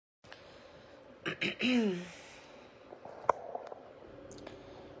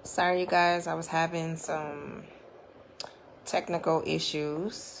Sorry, you guys. I was having some technical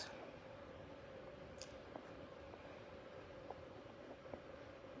issues.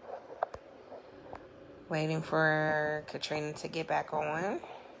 Waiting for Katrina to get back on.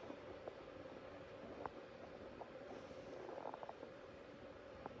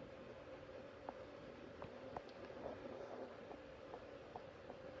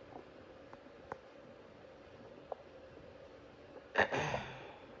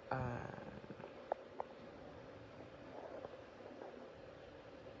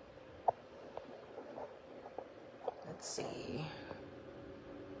 Let's see.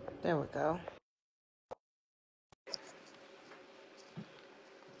 There we go.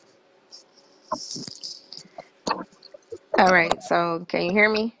 All right. So, can you hear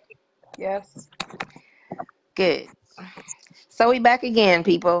me? Yes. Good. So, we back again,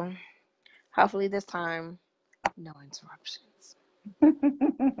 people. Hopefully, this time, no interruptions.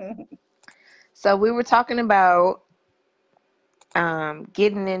 So, we were talking about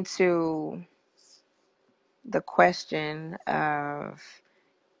getting into the question of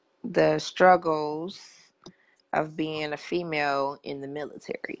the struggles of being a female in the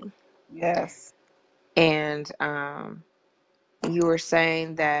military. Yes. And you were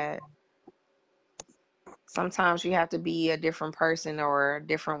saying that sometimes you have to be a different person or a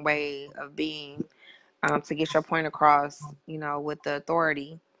different way of being to get your point across, with the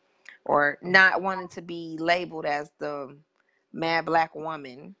authority, or not wanting to be labeled as the mad black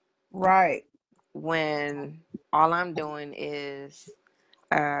woman Right. when all I'm doing is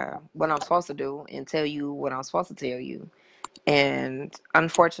what I'm supposed to do and tell you what I'm supposed to tell you. And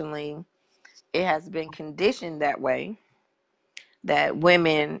unfortunately, it has been conditioned that way, that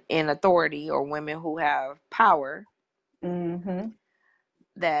women in authority or women who have power, Mm-hmm.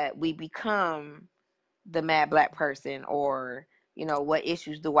 that we become the mad black person, or what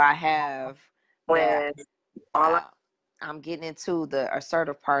issues do I have that When all uh, I'm getting into the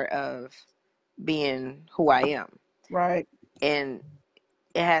assertive part of being who I am. right. And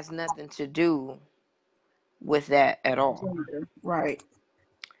it has nothing to do with that at all. Gender. Right.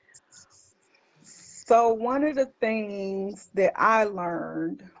 So one of the things that I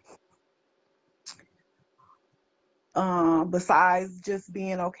learned, besides just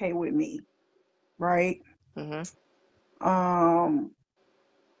being okay with me, right? Hmm. Um,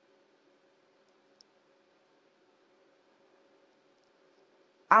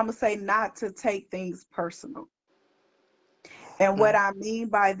 I'm gonna say not to take things personal. And what Hmm. I mean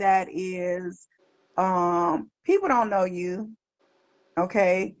by that is, people don't know you,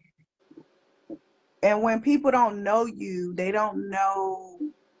 okay? And when people don't know you,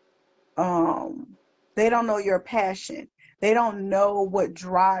 um they don't know your passion. They don't know what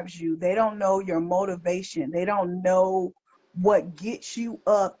drives you. They don't know your motivation. They don't know what gets you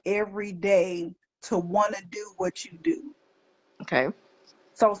up every day to want to do what you do. Okay.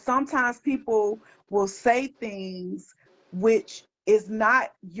 So sometimes people will say things which is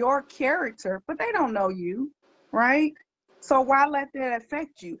not your character, but they don't know you, right? So why let that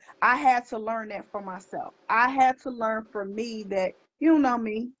affect you? I had to learn that for myself. I had to learn for me that you don't know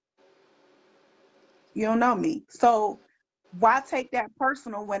me. You don't know me. So why take that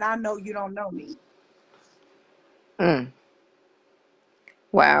personal when I know you don't know me? Mm.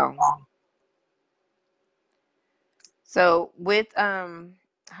 Wow. So with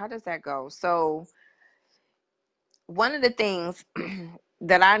how does that go? So one of the things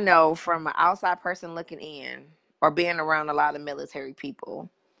that I know from an outside person looking in, or being around a lot of military people,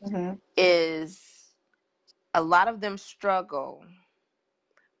 Hmm. is a lot of them struggle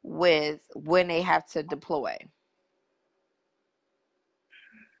with when they have to deploy.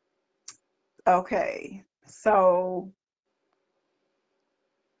 Okay. So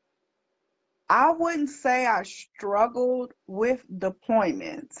I wouldn't say I struggled with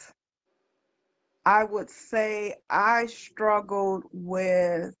deployments. I would say I struggled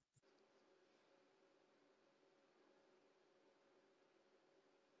with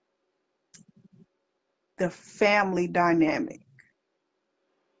the family dynamic.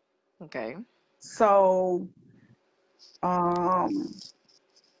 Okay. So, um,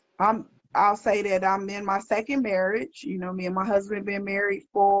 I'll say that I'm in my second marriage. You know, me and my husband been married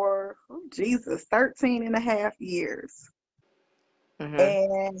for, oh, Jesus, 13 and a half years. Mhm.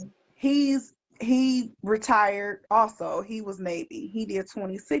 And he retired also. He was Navy. He did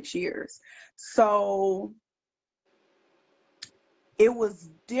 26 years. So it was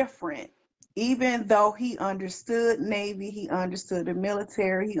different. Even though he understood Navy, he understood the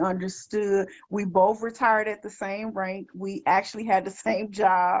military, he understood, we both retired at the same rank. We actually had the same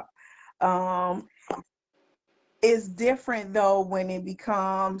job. Um, it's different though when it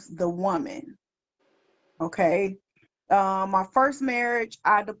becomes the woman. Okay. My first marriage,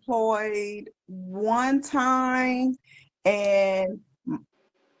 I deployed one time, and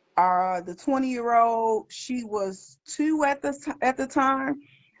the 20-year-old, she was two at the time,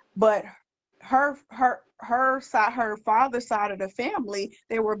 but her father's side of the family,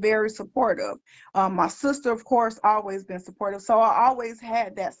 they were very supportive. My sister, of course, always been supportive, so I always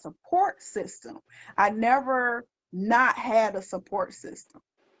had that support system. I never not had a support system.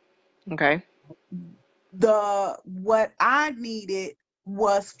 Okay. The what I needed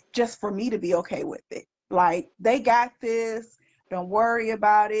was just for me to be okay with it. Like, they got this, don't worry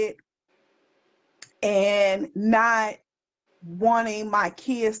about it, and not wanting my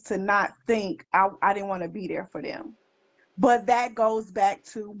kids to not think I didn't want to be there for them. But that goes back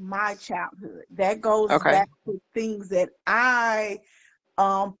to my childhood. That goes Okay. back to things that I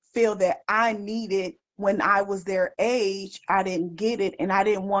feel that I needed when I was their age. I didn't get it, and I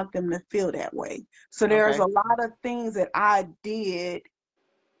didn't want them to feel that way. So there's Okay. a lot of things that I did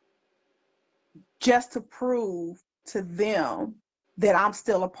just to prove to them that I'm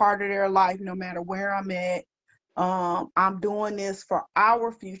still a part of their life no matter where I'm at. I'm doing this for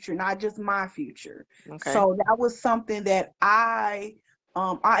our future, not just my future. Okay. So that was something that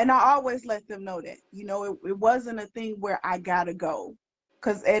and I always let them know that, it wasn't a thing where I gotta go.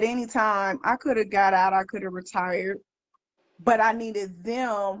 Because at any time I could have got out, I could have retired, but I needed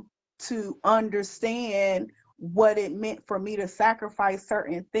them to understand what it meant for me to sacrifice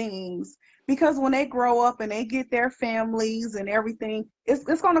certain things, because when they grow up and they get their families and everything,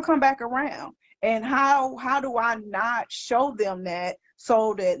 it's going to come back around. And how do I not show them that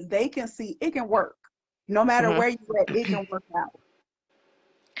so that they can see it can work? No matter Hmm. where you're at, it can work out.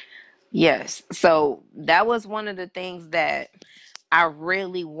 Yes. So that was one of the things that I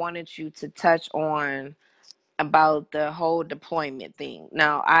really wanted you to touch on about the whole deployment thing.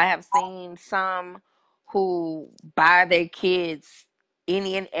 Now, I have seen some who buy their kids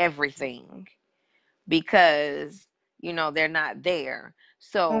any and everything because, they're not there.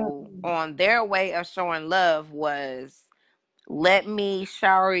 So, Mm-hmm. on their way of showing love was, let me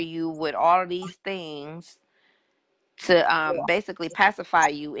shower you with all of these things to basically pacify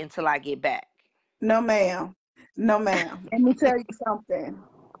you until I get back. No, ma'am. No, ma'am. Let me tell you something.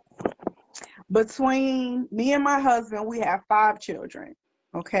 Between me and my husband, we have 5 children.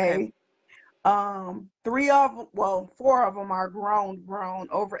 Okay. Okay. Three of them, well, four of them are grown,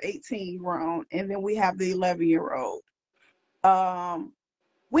 over 18 grown, and then we have the 11-year-old.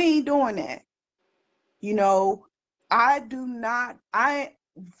 We ain't doing that. You know, I do not,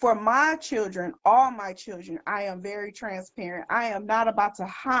 for my children, all my children, I am very transparent. I am not about to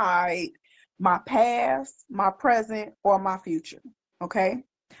hide my past, my present, or my future. Okay.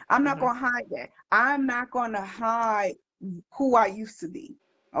 I'm not Hmm. going to hide that. I'm not going to hide who I used to be.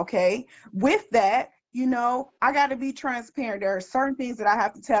 Okay. With that, I got to be transparent. There are certain things that I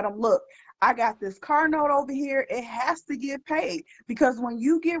have to tell them, look, I got this car note over here. It has to get paid, because when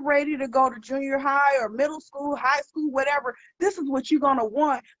you get ready to go to junior high or middle school, high school, whatever, this is what you're going to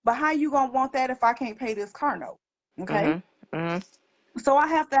want. But how you going to want that if I can't pay this car note? Okay. Hmm. Hmm. So I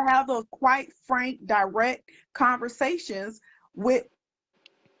have to have those quite frank, direct conversations with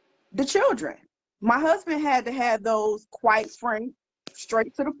the children. My husband had to have those quite frank,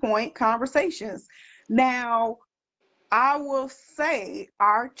 straight to the point conversations. Now, I will say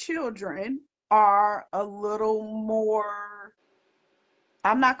our children are a little more,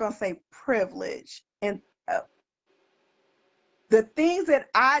 I'm not going to say privileged. And uh, the things that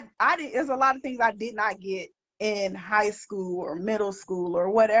I did, there's a lot of things I did not get in high school or middle school or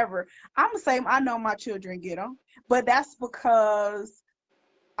whatever. I'm going to say I know my children get them, but that's because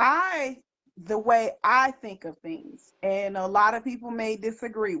I, the way I think of things, and a lot of people may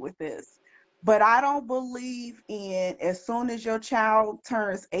disagree with this, but I don't believe in as soon as your child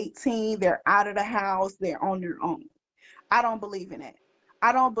turns 18, they're out of the house, they're on their own. I don't believe in that.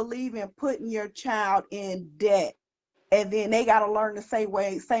 I don't believe in putting your child in debt and then they got to learn the same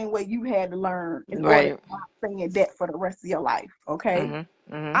way you had to learn in order to Right. not stay in debt for the rest of your life. Okay. Hmm.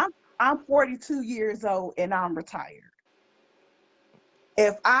 Hmm. I'm 42 years old and I'm retired.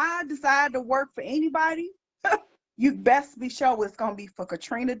 If I decide to work for anybody, you best be sure it's going to be for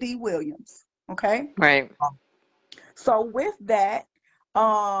Katrina D. Williams. Okay. Right. So with that,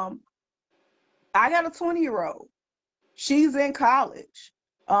 um, I got a 20-year-old. She's in college.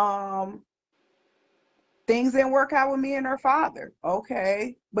 Um, things didn't work out with me and her father.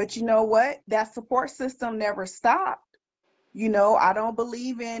 Okay. But you know what? That support system never stopped. I don't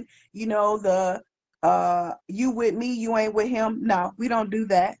believe in, the you with me, you ain't with him. No, we don't do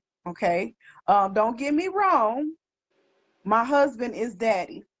that. Okay. Don't get me wrong. My husband is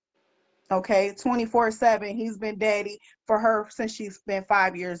daddy. Okay. 24/7. He's been daddy for her since she's been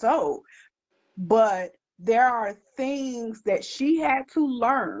 5 years old. But there are things that she had to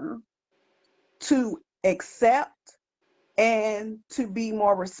learn to accept and to be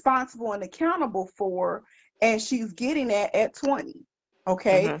more responsible and accountable for. And she's getting that at 20.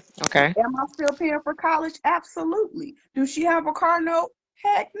 Okay. Okay. Am I still paying for college? Absolutely. Do she have a car note?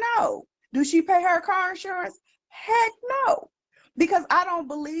 Heck no. Do she pay her car insurance? Heck no. Because I don't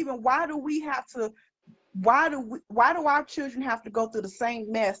believe in why do our children have to go through the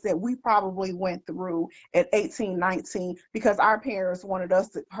same mess that we probably went through at 18, 19 because our parents wanted us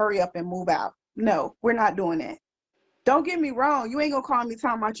to hurry up and move out? No, we're not doing that. Don't get me wrong. You ain't gonna call me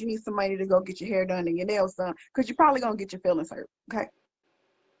talking about you need some money to go get your hair done and your nails done because you're probably gonna get your feelings hurt. Okay.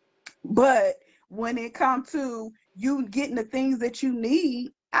 But when it comes to you getting the things that you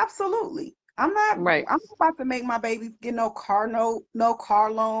need, absolutely. Right. I'm not about to make my baby get no car note, no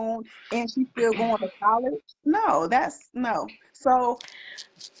car loan, and she's still going to college. No, that's no. So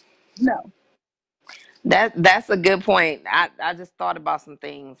no. That's a good point. I just thought about some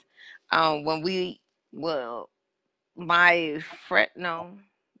things. When we well my friend no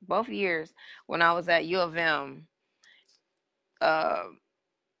both years when I was at U of M, uh,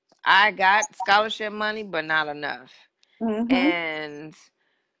 I got scholarship money, but not enough, Mm-hmm. and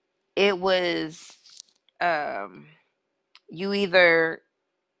it was um, you either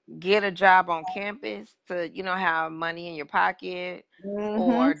get a job on campus to have money in your pocket, Mm-hmm.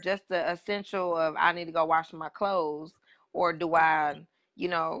 or just the essential of I need to go wash my clothes, or do I you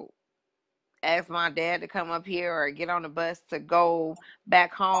know ask my dad to come up here or get on the bus to go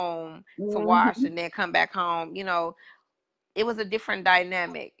back home to wash Mm-hmm. and then come back home. It was a different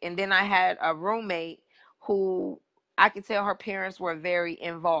dynamic. And then I had a roommate who I could tell her parents were very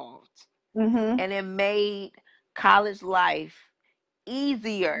involved, Mm-hmm. and it made college life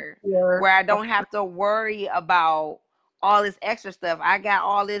easier, Sure. where I don't have to worry about all this extra stuff. I got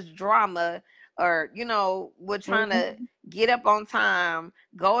all this drama, or we're trying to Mm-hmm. get up on time,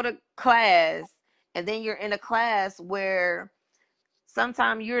 go to class, and then you're in a class where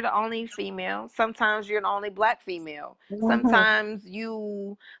sometimes you're the only female, sometimes you're the only black female, Mm-hmm. sometimes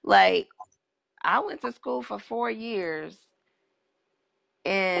like I went to school for 4 years,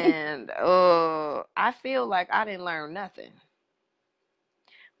 and I feel like I didn't learn nothing.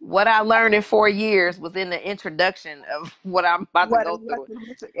 What I learned in 4 years was in the introduction of what I'm about to What go what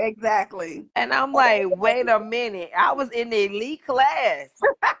through. exactly? And I'm like, wait a minute. I was in the elite class.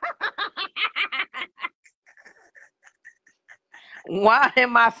 Why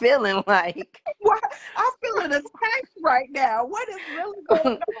am I feeling like Why I'm feeling attacked right now. What is really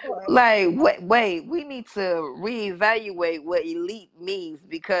going on? like wait, we need to reevaluate what elite means,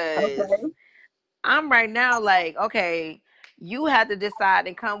 because Okay. I'm right now like, okay, you have to decide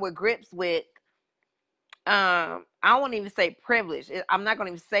and come with grips with I won't even say privilege. I'm not going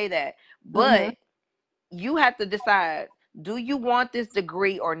to even say that. Mm-hmm. But you have to decide, do you want this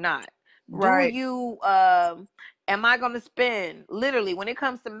degree or not? Do Right. you am I going to spend literally when it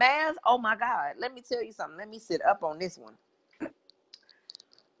comes to math? Oh my god, let me tell you something. Let me sit up on this one.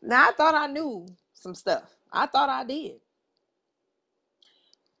 Now I thought I knew some stuff. I thought I did.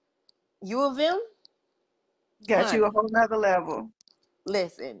 U of M, Got you a honey. whole nother level.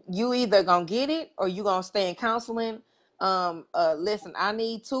 Listen, you either going to get it or you going to stay in counseling. Listen, I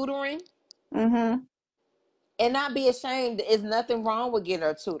need tutoring, Mm-hmm. and not be ashamed. There's nothing wrong with getting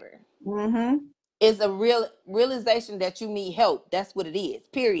a tutor. Mm-hmm. It's a real realization that you need help. That's what it is.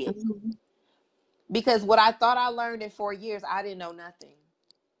 Period. Mm-hmm. Because what I thought I learned in 4 years, I didn't know nothing.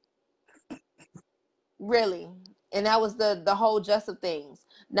 Really. And that was the whole gist of things.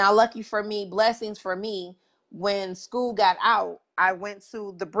 Now, lucky for me, blessings for me, when school got out, I went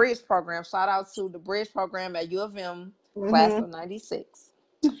to the bridge program. Shout out to the bridge program at U of M, class Mm-hmm. of 96.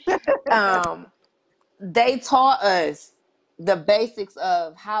 Um, they taught us the basics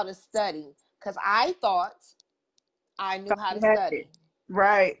of how to study, because I thought I knew Thought how you to had it. study.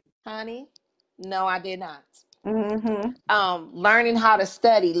 Right. Honey, no, I did not. Mm-hmm. Learning how to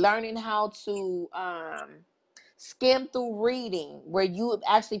study, learning how to skim through reading, where you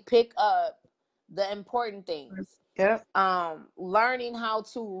actually pick up the important things. Yep. Learning how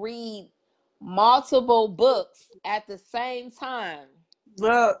to read multiple books at the same time.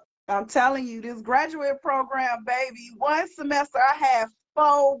 Look, I'm telling you, this graduate program, baby, one semester I have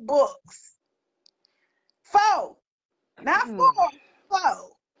 4 books. 4. Not 4. 4.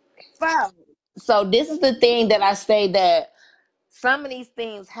 4. So this is the thing that I say, that some of these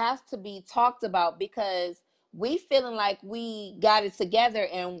things have to be talked about, because we feeling like we got it together,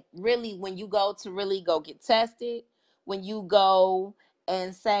 and really when you go to really go get tested, when you go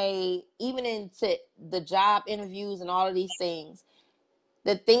and say, even into the job interviews and all of these things,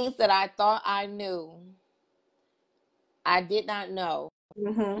 the things that I thought I knew, I did not know.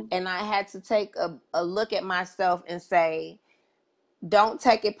 Mm-hmm. And I had to take a look at myself and say, don't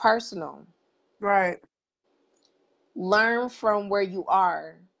take it personal. Right. Learn from where you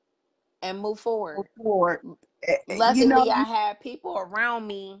are and move Move forward. forward. You know. Luckily, I had people around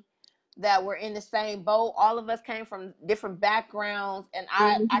me that were in the same boat. All of us came from different backgrounds, and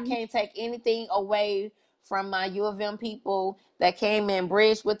I Mm-hmm. can't take anything away from my U of M people that came and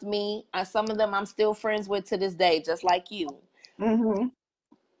bridged with me. Some of them I'm still friends with to this day, just like you. Mm-hmm.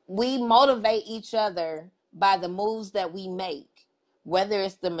 We motivate each other by the moves that we make, whether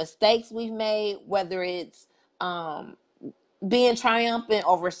it's the mistakes we've made, whether it's um, being triumphant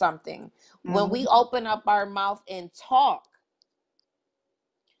over something. When we Mm-hmm. open up our mouth and talk,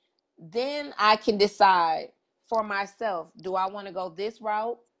 then I can decide for myself, do I want to go this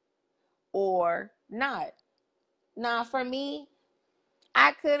route or not? Now, for me,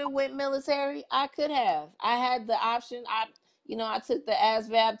 I could have went military. I could have. I had the option. I took the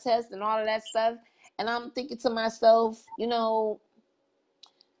ASVAB test and all of that stuff, and I'm thinking to myself,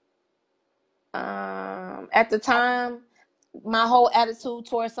 at the time, my whole attitude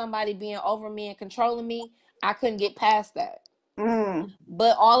towards somebody being over me and controlling me, I couldn't get past that. Mm.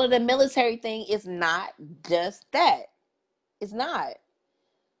 But all of the military thing is not just that. It's not.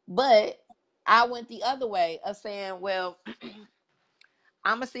 But I went the other way of saying, well,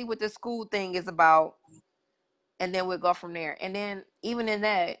 I'm going to see what this school thing is about, and then we'll go from there. And then, even in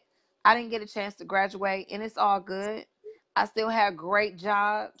that, I didn't get a chance to graduate, and it's all good. I still have great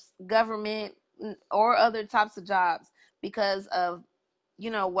jobs, government or other types of jobs, because of,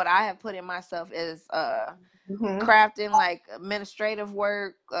 what I have put in myself is Mm-hmm. crafting, like administrative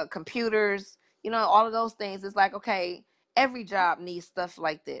work, computers, all of those things. It's like, okay, every job needs stuff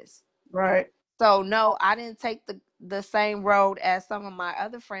like this. Right. So no, I didn't take the same road as some of my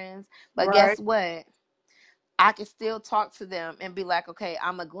other friends, but Right. guess what? I can still talk to them and be like, okay,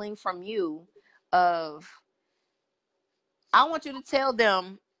 I'm gonna glean from you. Of I want you to tell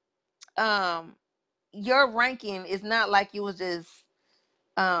them, um, your ranking is not like you was just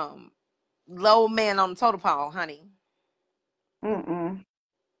um low man on the totem pole, honey. Mm-mm.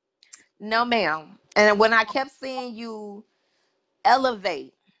 No, ma'am. And when I kept seeing you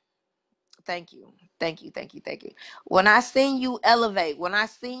elevate, thank you, thank you, thank you, thank you. When I seen you elevate, when I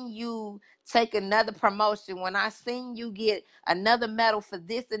seen you take another promotion, when I seen you get another medal for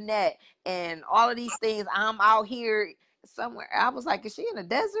this and that, and all of these things, I'm out here somewhere. I was like, is she in the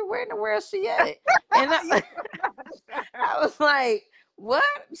desert? Where in the world is she at? And I was like, what?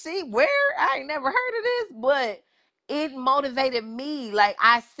 See, where? I ain't never heard of this, but it motivated me. Like,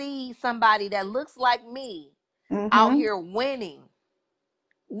 I see somebody that looks like me out Mm-hmm. here winning.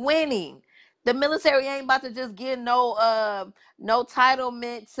 The military ain't about to just give no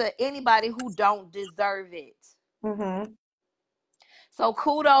entitlement to anybody who don't deserve it. Mm-hmm. So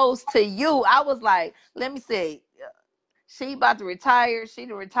kudos to you. I was like, let me see. She about to retire. She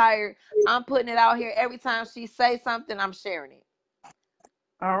to retire. I'm putting it out here. Every time she say something, I'm sharing it.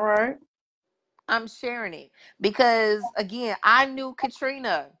 All right. I'm sharing it because, again, I knew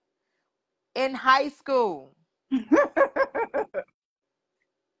Katrina in high school.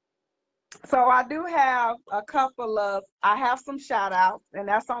 So I do have I have some shout outs, and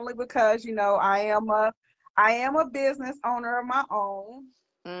that's only because, I am a business owner of my own.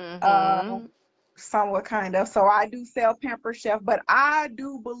 Uh, Mm-hmm. Somewhat, kind of. So I do sell Pamper Chef, but I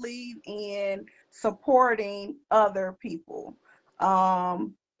do believe in supporting other people.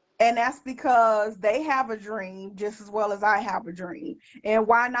 Um, and that's because they have a dream just as well as I have a dream. And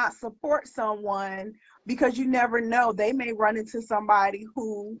why not support someone? Because you never know, they may run into somebody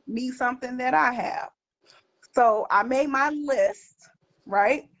who needs something that I have. So I made my list,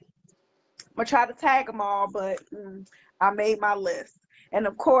 right? I'm gonna try to tag them all, but I made my list. And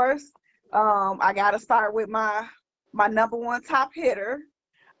of course, I gotta start with my number one top hitter,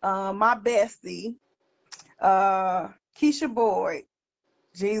 my bestie, Keisha Boyd.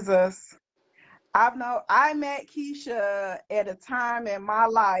 Jesus, I met Keisha at a time in my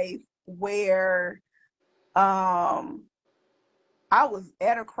life where um I was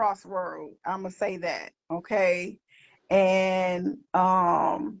at a crossroad. I'm gonna say that, okay? And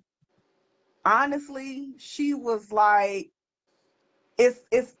honestly, she was like,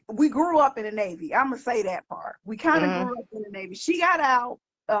 it's we grew up in the Navy. I'm gonna say that part. We kind of Mm-hmm. grew up in the Navy. She got out.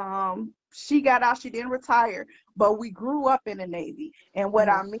 She got out. She didn't retire, but we grew up in the Navy. And what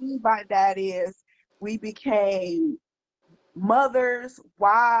I Mm-hmm. mean by that is, We became mothers,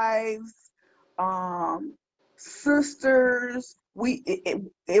 wives, sisters.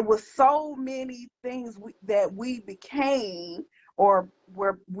 It was so many things that we became, or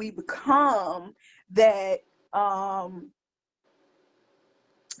where we become, that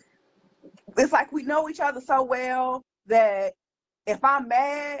it's like we know each other so well that if I'm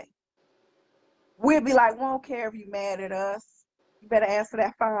mad, we'll be like, we don't care if you mad at us. You better answer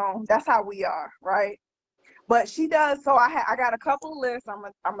that phone. That's how we are, right? But she does. So I got a couple of lists. I'm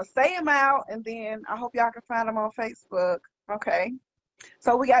gonna say them out, and then I hope y'all can find them on Facebook. Okay.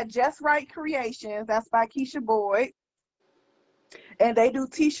 So we got Just Right Creations. That's by Keisha Boyd, and they do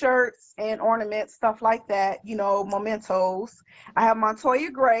T-shirts and ornaments, stuff like that. You know, mementos. I have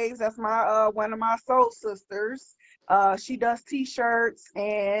Montoya Graves. That's my one of my soul sisters. She does T-shirts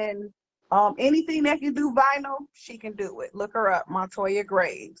and anything that can do vinyl, she can do it. Look her up, Montoya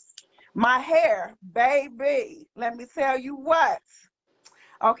Graves. My hair, baby, let me tell you what.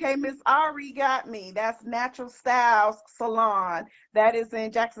 Okay, Miss Ari got me. That's Natural Styles Salon. That is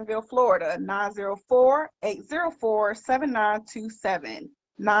in Jacksonville, Florida. 904-804-7927.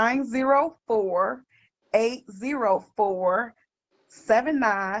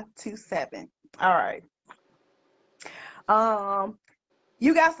 904-804-7927. All right.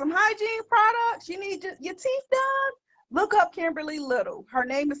 You got some hygiene products? You need your teeth done? Look up Kimberly Little. Her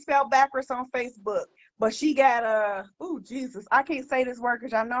name is spelled backwards on Facebook, but she got oh Jesus, I can't say this word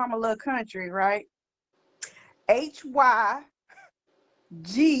because I know I'm a little country, right?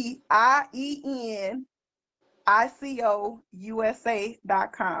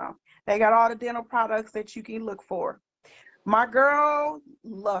 HYGIENICOUSA.com. They got all the dental products that you can look for. My girl,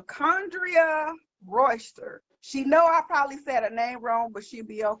 LaCondria Royster. She know I probably said her name wrong, but she'll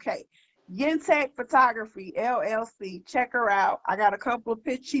be okay. Yentech Photography, LLC. Check her out. I got a couple of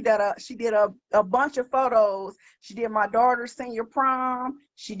pictures. She did a bunch of photos. She did my daughter's senior prom.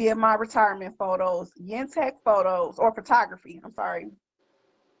 She did my retirement photos. Yentech Photos, or Photography, I'm sorry.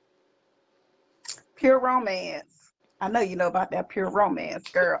 Pure Romance. I know you know about that Pure Romance,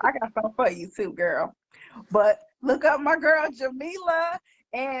 girl. I got something for you too, girl. But look up my girl Jamila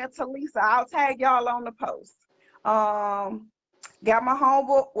and Talisa. I'll tag y'all on the post. Got my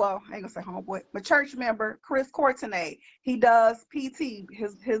homeboy, well, I ain't gonna say homeboy, my church member, Chris Courtenay. He does PT.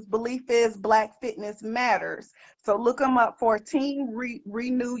 His belief is Black Fitness Matters. So look him up for Team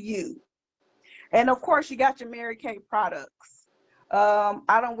Renew You. And of course, you got your Mary Kay products.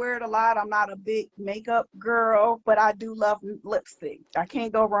 I don't wear it a lot. I'm not a big makeup girl, but I do love lipstick. I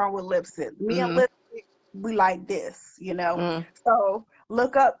can't go wrong with lipstick. Me and lipstick, we like this, you know. So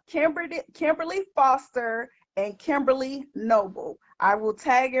look up Kimberly Foster and Kimberly Noble. I will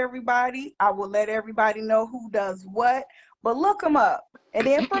tag everybody. I will let everybody know who does what, but look them up. And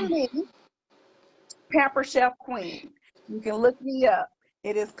then for me, Pamper Chef Queen. You can look me up.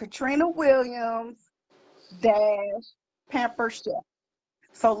 It is Katrina Williams dash Pamper Chef.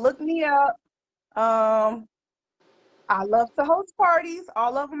 So look me up. I love to host parties.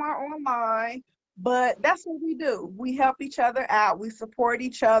 All of them are online, but that's what we do. We help each other out. We support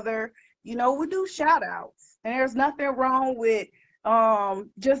each other. You know, we do shout outs, and there's nothing wrong with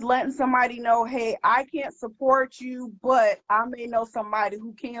just letting somebody know, hey, I can't support you, but I may know somebody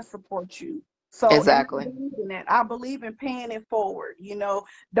who can support you. So, and I Exactly. believe in that. I believe in paying it forward. You know,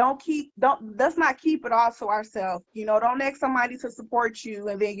 let's not keep it all to ourselves. You know, don't ask somebody to support you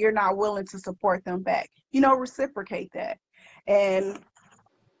and then you're not willing to support them back. You know, reciprocate that. And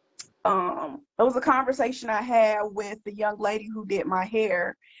it was a conversation I had with the young lady who did my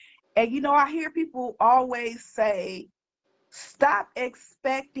hair. And you know, I hear people always say, stop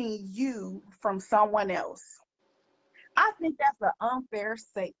expecting you from someone else. I think that's an unfair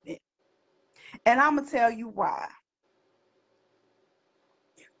statement. And I'm going to tell you why.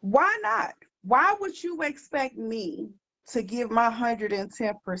 Why not? Why would you expect me to give my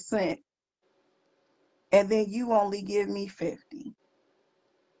 110% and then you only give me 50?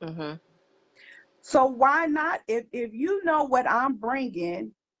 So why not? If you know what I'm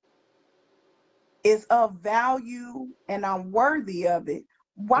bringing is of value and I'm worthy of it,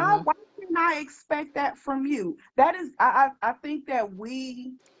 why can I expect that from you? That is, I think that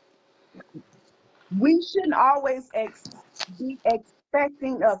we shouldn't always be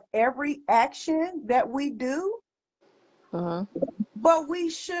expecting of every action that we do, but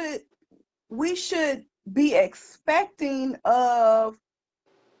we should be expecting of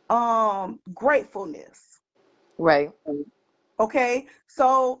gratefulness. Right. Okay,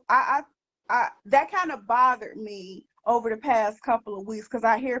 so I that kind of bothered me over the past couple of weeks because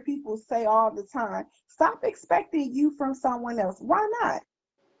I hear people say all the time, stop expecting you from someone else. Why not?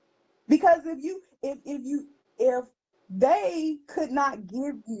 Because if they could not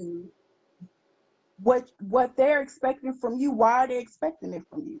give you what they're expecting from you, why are they expecting it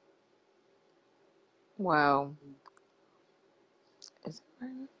from you? Wow.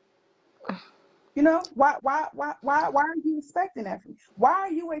 You know, why are you expecting that from me? Why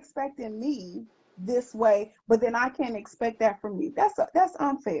are you expecting me this way, but then I can't expect that from you? That's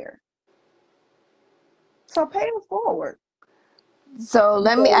unfair. So pay it forward. So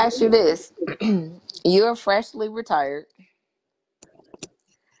let me ask you this. You're freshly retired,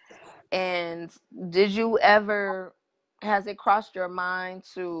 and did you ever, has it crossed your mind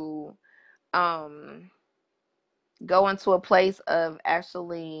to um go into a place of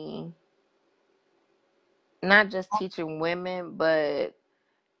actually not just teaching women, but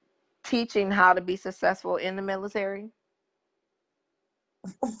teaching how to be successful in the military?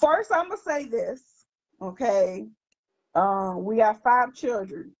 First, I'm gonna say this, okay? We have 5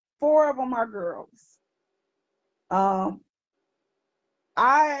 children. 4 of them are girls. Um,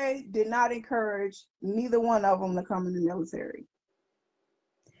 I did not encourage neither one of them to come in the military.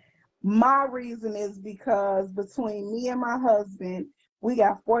 My reason is because between me and my husband, we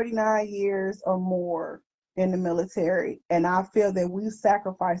got 49 years or more in the military, and I feel that we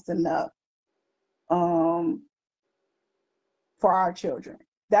sacrificed enough um, for our children.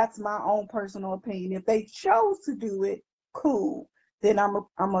 That's my own personal opinion. If they chose to do it, cool. Then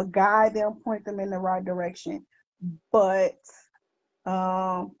I'm a guide them, point them in the right direction. But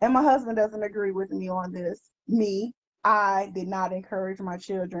and my husband doesn't agree with me on this. I did not encourage my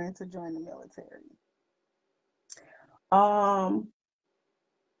children to join the military. Um,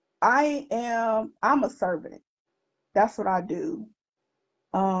 I'm a servant. That's what I do.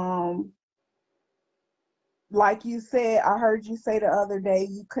 Um, like you said, I heard you say the other day,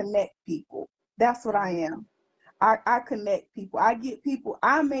 you connect people. That's what I Hmm. am. I connect people. I get people.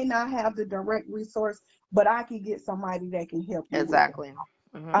 I may not have the direct resource, but I can get somebody that can help you with it. Exactly.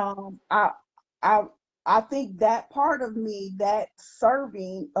 Hmm. Um, I I I think that part of me, that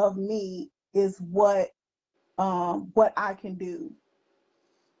serving of me, is what I can do.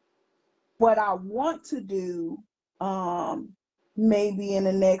 What I want to do, um, maybe in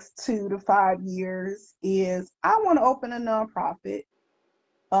the next 2 to 5 years, is I want to open a nonprofit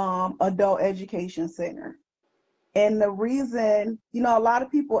adult education center. And the reason, a lot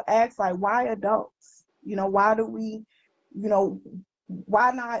of people ask, like, why adults? Why do we, you know,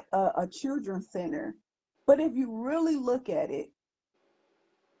 why not a children's center? But if you really look at it,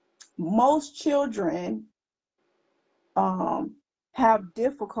 most children um, have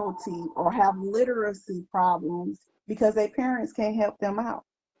difficulty or have literacy problems because their parents can't help them out,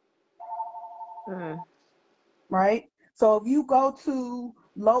 Mm. right? So if you go to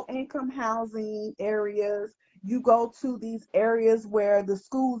low income housing areas, you go to these areas where the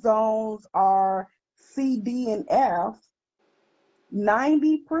school zones are C, D, and F,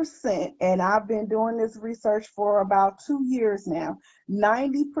 90%, and I've been doing this research for about 2 years now,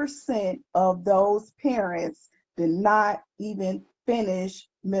 90% of those parents did not even finish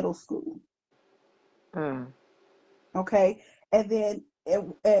middle school. Mm. Okay. And then,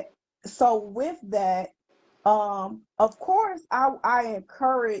 so with that, of course, I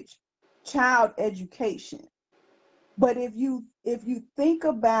encourage child education. But if you think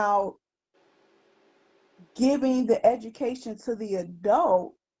about giving the education to the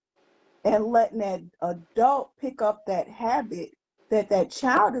adult and letting that adult pick up that habit that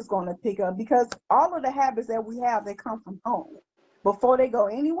child is going to pick up, because all of the habits that we have, they come from home. Before they go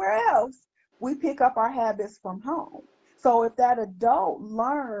anywhere else, we pick up our habits from home. So if that adult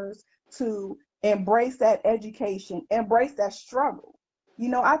learns to embrace that education, embrace that struggle,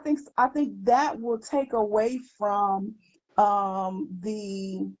 I think that will take away from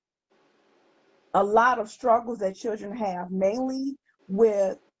the a lot of struggles that children have, mainly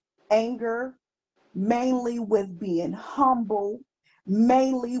with anger, mainly with being humble,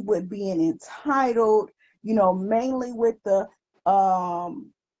 mainly with being entitled, mainly with the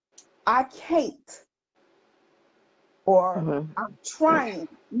I can't, or Hmm. I'm trying.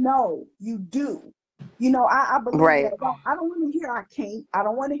 No, you do. I believe Right. that. I don't want to hear I can't. I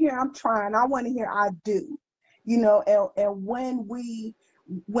don't want to hear I'm trying. I want to hear I do. And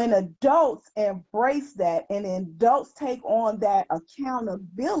when adults embrace that, and adults take on that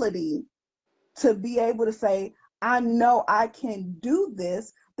accountability to be able to say, I know I can do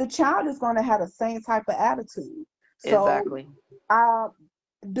this, the child is going to have the same type of attitude. So, Exactly. uh,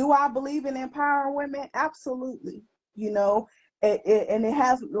 do I believe in empowering women? Absolutely. You know, and it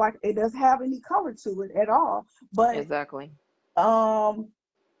has, like, it doesn't have any color to it at all. But Exactly. um,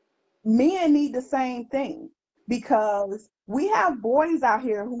 men need the same thing, because we have boys out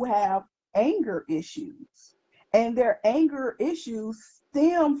here who have anger issues, and their anger issues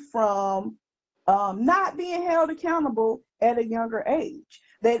stem from not being held accountable at a younger age.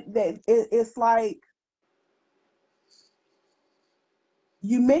 It's like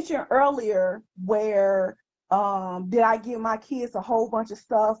you mentioned earlier where did I give my kids a whole bunch of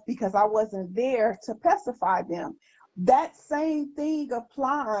stuff because I wasn't there to pacify them? That same thing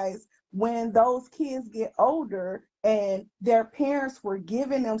applies when those kids get older and their parents were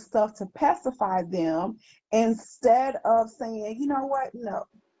giving them stuff to pacify them instead of saying, you know what, no,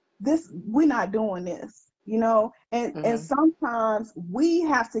 this, we're not doing this, you know. And Mm-hmm. sometimes we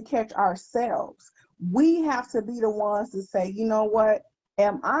have to catch ourselves. We have to be the ones to say, you know what,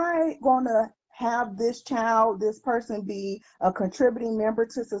 am I going to have this child, this person be a contributing member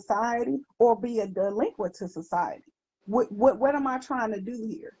to society or be a delinquent to society? What am I trying to do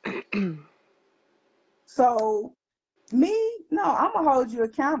here? So me, no, I'm gonna hold you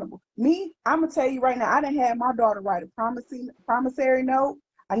accountable. Me, I'm gonna tell you right now, I done had my daughter write a promissory note.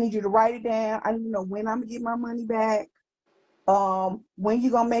 I need you to write it down. I need to know when I'm gonna get my money back, when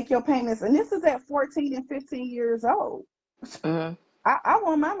you gonna make your payments. And this is at 14 and 15 years old. Mm-hmm. I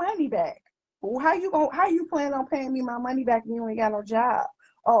want my money back. Well, how you plan on paying me my money back and you ain't got no job?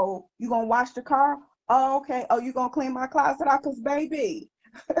 Oh, you gonna wash the car? Oh, okay. Oh, you gonna clean my closet out? Cause baby,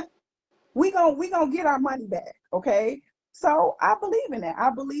 we gonna get our money back. Okay. So I believe in that. I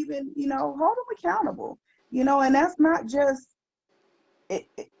believe in, hold them accountable. And that's not just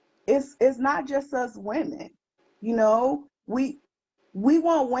it's not just us women. We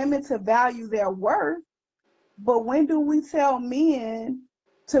want women to value their worth, but when do we tell men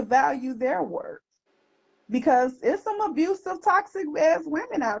to value their worth? Because it's some abusive, toxic ass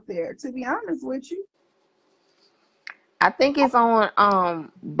women out there, to be honest with you. I think it's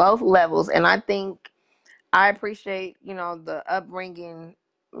on both levels, and I think I appreciate, the upbringing,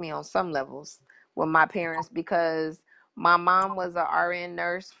 some levels with my parents, because my mom was a RN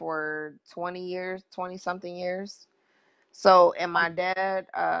nurse for 20 years, 20 something years. So, and my dad,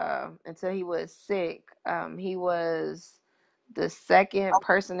 until he was sick, he was the second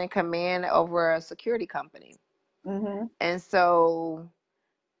person in command over a security company. Mm-hmm. And so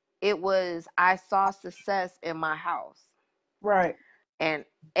I saw success in my house. Right. And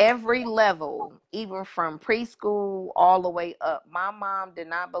every level, even from preschool all the way up, my mom did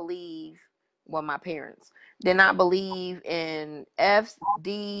not believe, well, my parents did not believe in F's,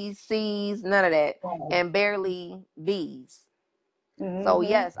 D's, C's, none of that, and barely B's. So Mm-hmm.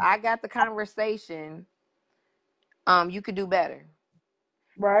 yes, I got the conversation. You could do better.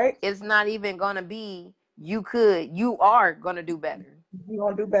 Right. It's not even gonna be you are gonna do better. You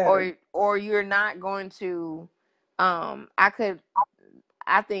gonna do better. Or you're not going to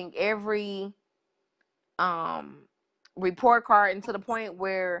I think every um report card, and to the point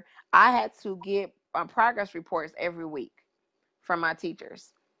where I had to get progress reports every week from my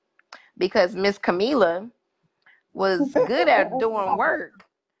teachers, because Miss Camila was good at doing work,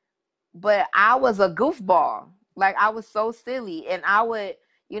 but I was a goofball. Like, I was so silly, and I would,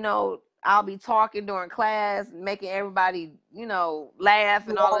 I'll be talking during class, making everybody, laugh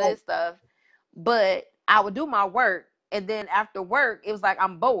and all of Right. this stuff. But I would do my work, and then after work, it was like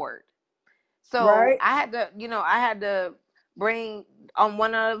I'm bored. So Right. I had to bring on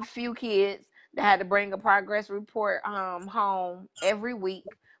one of the few kids that had to bring a progress report home every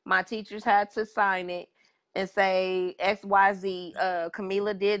week. My teachers had to sign it and say XYZ.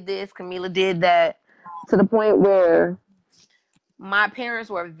 Camila did this. Camila did that. To the point where my parents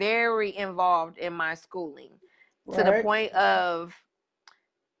were very involved in my schooling. To the Right. point of,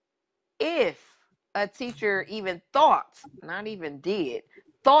 if a teacher even thought, not even did,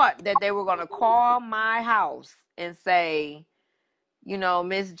 thought that they were going to call my house and say,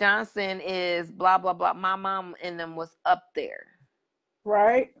 Miss Johnson is blah, blah, blah, my mom and them was up there.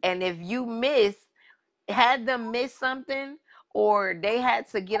 Right. And if you had them miss something, or they had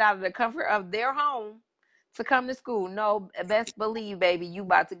to get out of the comfort of their home to come to school, no, best believe, baby, you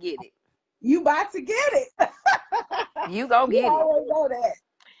about to get it. You about to get it. You gonna You get it. already know that.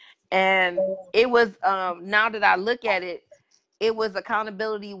 And it was, now that I look at it, it was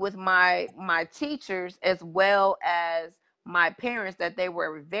accountability with my teachers as well as my parents, that they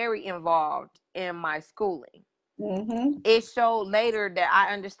were very involved in my schooling. Mm-hmm. It showed later that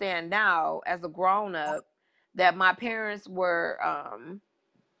I understand now as a grown up that my parents were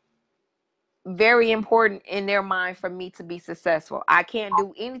very important in their mind for me to be successful. I can't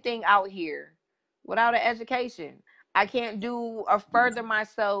do anything out here without an education. I can't do or further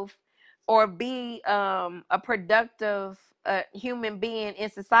myself or be a productive human being in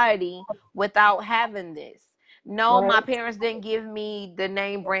society without having this. No, my Right. parents didn't give me the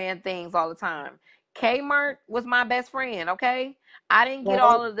name brand things all the time. Kmart was my best friend, okay? I didn't get Right.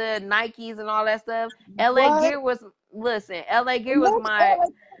 all of the Nikes and all that stuff. LA What? Gear was, listen, LA Gear was Look, my,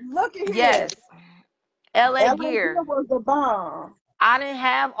 look at here. yes, LA LA Gear Gear. was the bomb. I didn't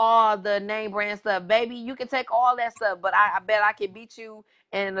have all the name brand stuff. Baby, you can take all that stuff, but I bet I can beat you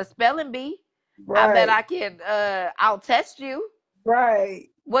in the spelling bee. I bet Right. I can I'll test you. Right.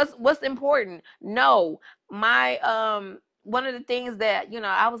 What's important? No, my one of the things that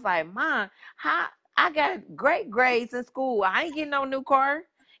I was like, Mom, how I got great grades in school. I ain't getting no new car,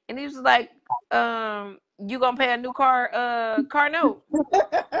 and he was like, you gonna pay a new car note?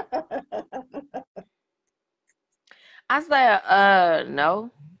 I said,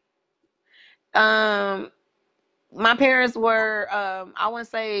 no. Um, my parents were I wouldn't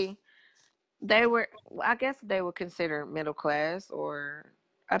say they were. I guess they were considered middle class or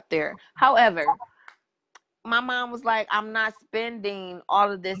up there. However, my mom was like, I'm not spending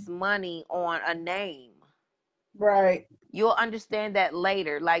all of this money on a name. Right. You'll understand that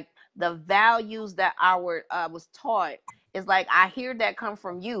later. Like the values that I was taught is like I hear that come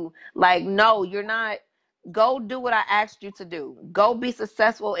from you. Like, no, you're not. Go do what I asked you to do. Go be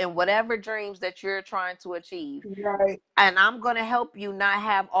successful in whatever dreams that you're trying to achieve. Right. And I'm gonna help you not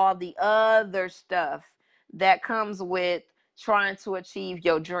have all the other stuff that comes with trying to achieve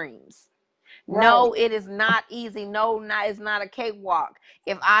your dreams. Right. No, it is not easy. No, not it's not a cakewalk.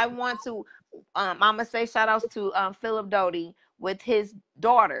 If I want to, I'm gonna say shout outs to Philip Doty with his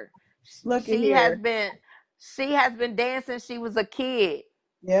daughter. Look at She has here. been she has been dancing. She was a kid.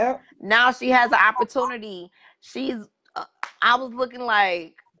 Yep. Now she has an opportunity. She's. Uh, I was looking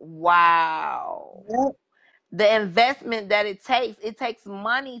like, wow, Yep. the investment that it takes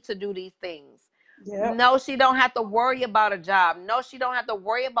money to do these things. Yep. No, she don't have to worry about a job. No, she don't have to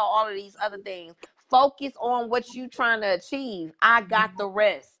worry about all of these other things. Focus on what you trying to achieve. I got the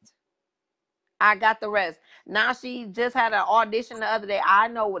rest. I got the rest. Now she just had an audition the other day. I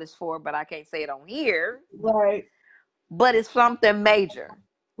know what it's for, but I can't say it on here. Right. But it's something major.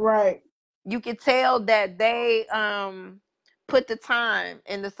 Right. You can tell that they put the time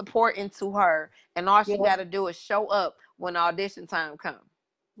and the support into her, and all she Yep. got to do is show up when audition time comes,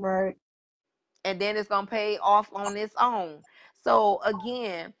 Right. and then it's gonna pay off on its own. So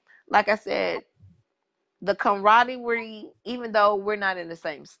again, like I said, the camaraderie, even though we're not in the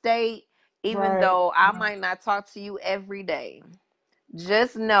same state, even Right. though I might not talk to you every day,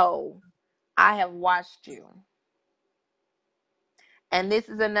 just know I have watched you. And this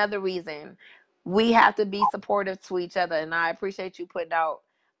is another reason we have to be supportive to each other. And I appreciate you putting out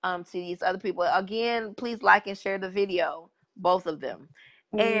to these other people. Again, please like and share the video, both of them.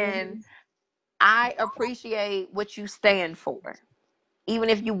 And Hmm. I appreciate what you stand for, even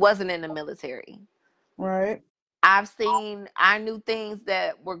if you wasn't in the military. Right. I knew things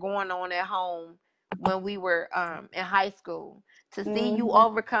that were going on at home when we were in high school. To see you Hmm.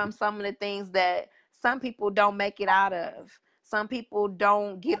 overcome some of the things that some people don't make it out of, some people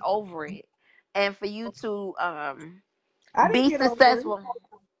don't get over it, and for you to I didn't be get over it. successful.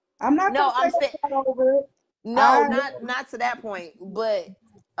 I'm not No, gonna say I'm saying I got over it. no, I. not to that point, but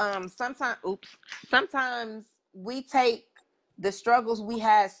sometimes, oops, sometimes we take the struggles we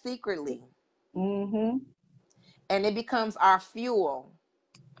had secretly, Hmm. and it becomes our fuel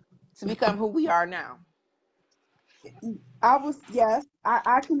to become who we are now. I was, yes,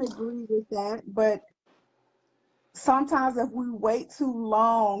 I can agree with that, but sometimes if we wait too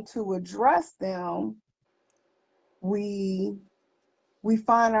long to address them, we we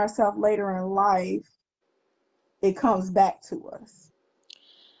find ourselves later in life, it comes back to us.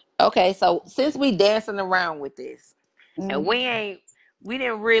 Okay, so since we dancing around with this, and Hmm. we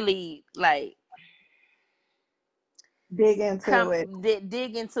didn't really like Dig into come it.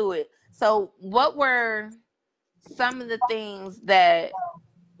 dig into it. So, what were some of the things that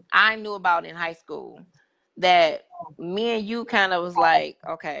I knew about in high school that me and you kind of was like,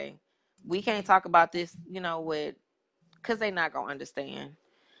 okay, we can't talk about this, with because they're not gonna understand.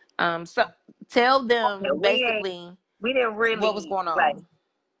 So tell them And basically we didn't what was really going like. on.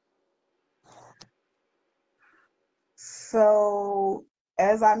 So,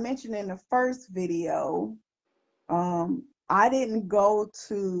 as I mentioned in the first video, I didn't go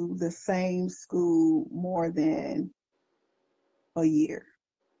to the same school more than a year.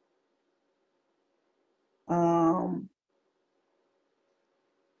 Um,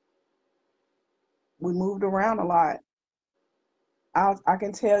 we moved around a lot. I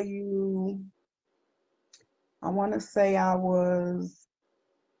can tell you, I want to say I was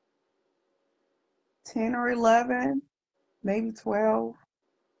 10 or 11, maybe 12.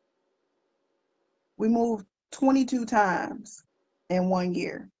 We moved. 22 times in 1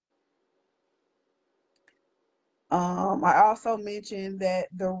 year. I also mentioned that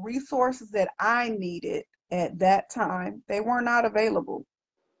the resources that I needed at that time, they were not available.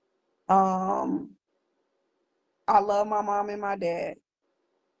 Um, I love my mom and my dad.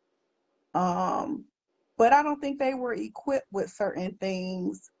 Um, but I don't think they were equipped with certain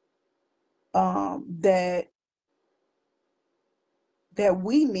things that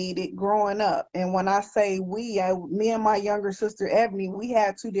we needed growing up. And when I say we, me and my younger sister Ebony, we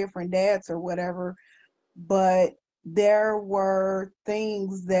had two different dads or whatever, but there were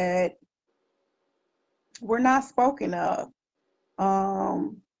things that were not spoken of.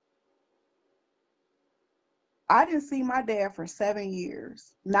 Um, I didn't see my dad for 7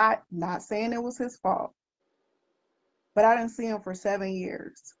 years. Not saying it was his fault, but I didn't see him for 7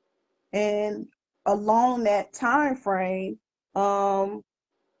 years. And along that time frame, um,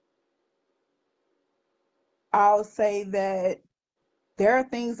 I'll say that there are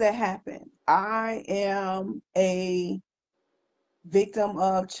things that happen. I am a victim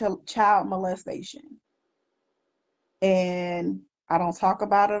of child molestation, and I don't talk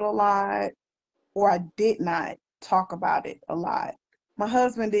about it a lot, or I did not talk about it a lot. My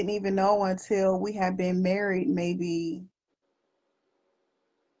husband didn't even know until we had been married maybe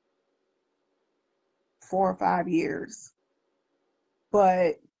 4 or 5 years.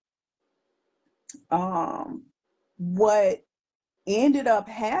 But um, what ended up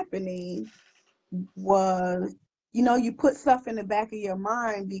happening was, you put stuff in the back of your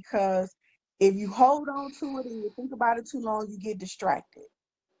mind because if you hold on to it and you think about it too long, you get distracted.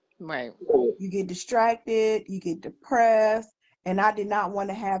 Right. You get distracted, you get depressed, and I did not want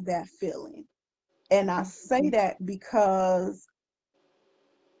to have that feeling. And I say that because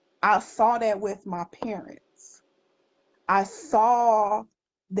I saw that with my parents. I saw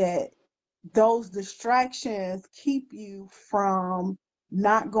that those distractions keep you from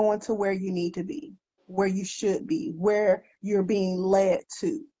not going to where you need to be, where you should be, where you're being led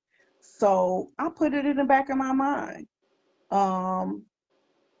to. So I put it in the back of my mind. Um,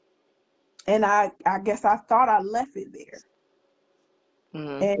 and I guess I thought I left it there.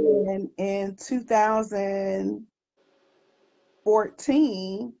 Mm-hmm. And in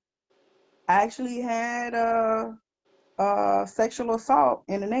 2014, I actually had a sexual assault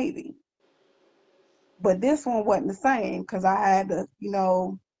in the Navy. But this one wasn't the same because I had to,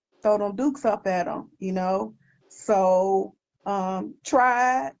 throw them dukes up at them. So,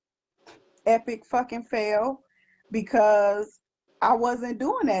 tried, epic fucking fail because I wasn't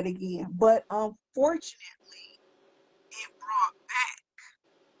doing that again. But unfortunately, it brought back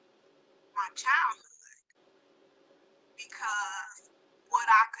my childhood because what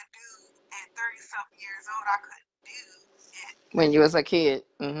I could do at 30 something years old, I couldn't do at When you was a kid.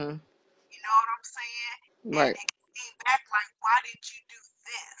 Mm-hmm. You know what I'm saying? And Right. it came back like, why did you do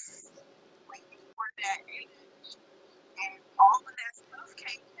this when you were that age? And all of that stuff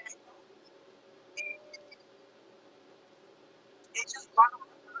came back on me. And it just brought on a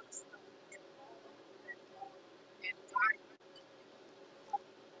lot of stuff involved and anxiety.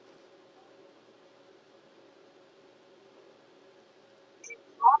 It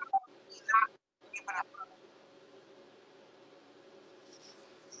brought on me not being able to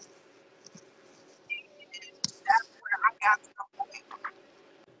and that's where I got to the point.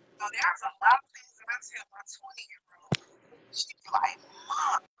 So there's a lot of things that I tell my 20-year-old. She'd be like,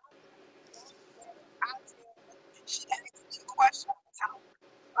 Mom, I tell her, she asks me a question all the time.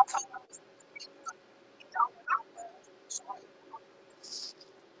 I told her I was 16, when I was short,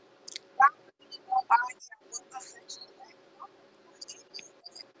 I really nobody I was a sexual act.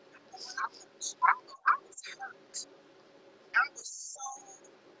 But when I was in struggle, I was hurt. I was so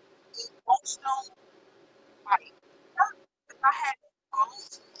emotional, like hurt because I had to go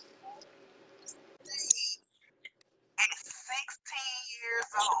through all these things at 16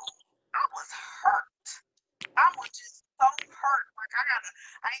 years old. I was hurt. I was just so hurt. Like I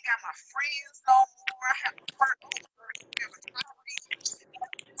ain't got my friends no more. I have a hurt over you have a child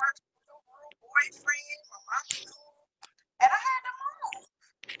hurt with a real boyfriend. My mama knew. And I had to move.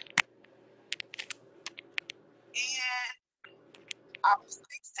 And I was 16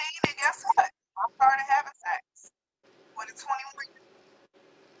 and guess what? I started having sex with a 21-year-old.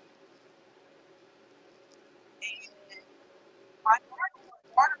 And my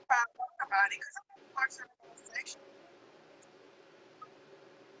daughter found out about it because I was watching her on sexual.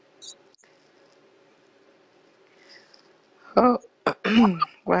 Oh.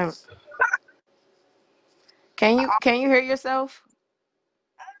 Well, can you hear yourself?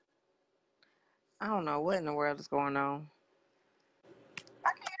 I don't know what in the world is going on. I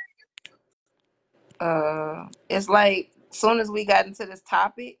can't. It's like soon as we got into this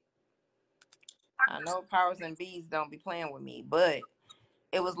topic, I know powers and bees don't be playing with me, but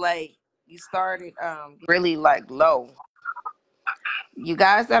it was like you started really like low. You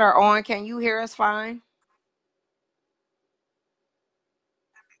guys that are on, can you hear us fine?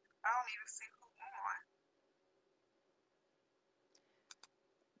 I don't even see who on.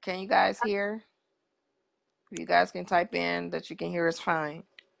 Can you guys hear? If you guys can type in that you can hear us fine.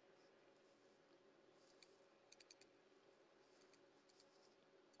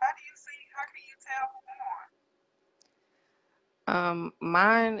 How do you see? How can you tell who on?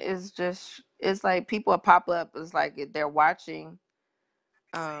 Mine is just it's like people pop up. It's like they're watching.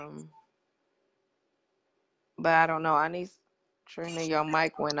 Let me see. Um, but I don't know. I need Trina, Keisha, your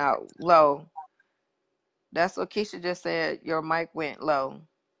mic went out low. That's what Keisha just said. Your mic went low.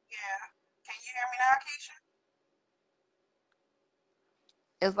 yeah. Can you hear me now, Keisha?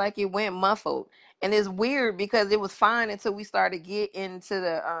 It's like it went muffled, and it's weird because it was fine until we started get into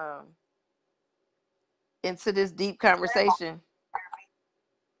this deep conversation. Hear me?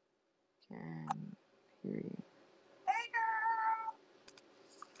 Can hear you. Hey, girl.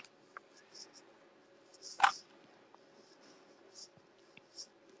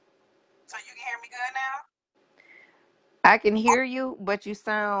 So you can hear me good now? I can hear you, but you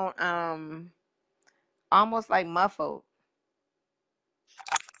sound almost like muffled.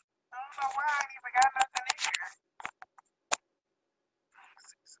 I don't know why I ain't even got nothing in here.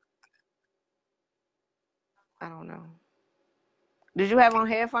 I don't know. Did you have on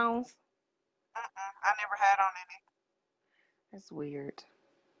headphones? I never had on any. That's weird.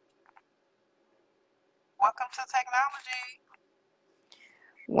 Welcome to technology.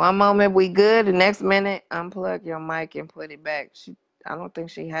 One moment we good, the next minute unplug your mic and put it back. I don't think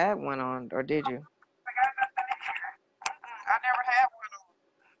she had one on, or did you? I got nothing in here. I never had one on.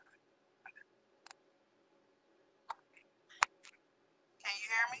 Can you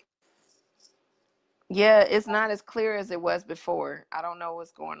hear me? Yeah, it's not as clear as it was before. I don't know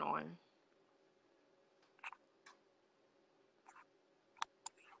what's going on.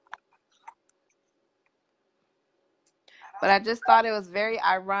 I But don't. I just thought it was very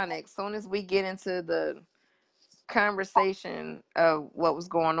ironic. Soon as we get into the conversation of what was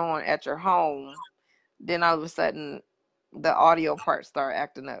going on at your home, then all of a sudden the audio part start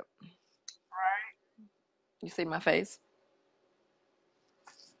acting up. Right. You see my face?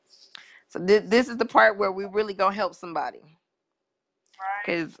 So this is the part where we really gonna help somebody, Right.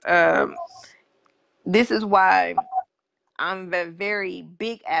 because this is why I'm a very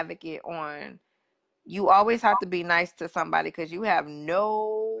big advocate on you always have to be nice to somebody because you have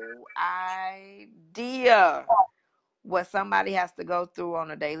no idea what somebody has to go through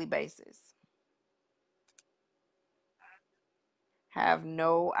on a daily basis. Have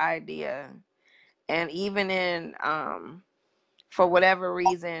no idea. And even in for whatever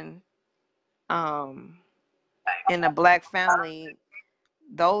reason, um in a black family,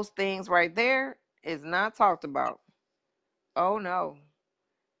 those things right there is not talked about. Oh no.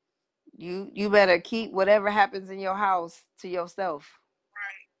 You better keep whatever happens in your house to yourself,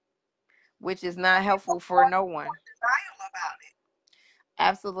 Right. which is not People helpful for want no more one. denial about it.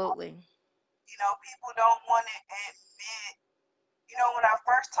 Absolutely. People don't want to admit. When I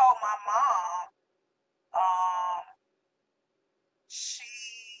first told my mom, um, she,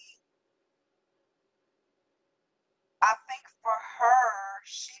 I think for her,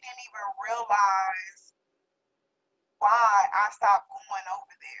 she didn't even realize why I stopped going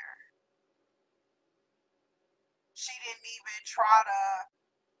over there. She didn't even try to.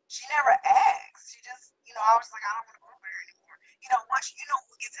 She never asked. She just, I was like, I don't want to go over there anymore. Once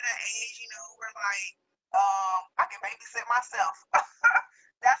we get to that age, we're like, I can babysit myself.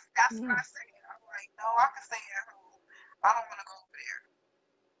 That's what I Mm. say. I'm like, no, I can stay at home. I don't want to go over there,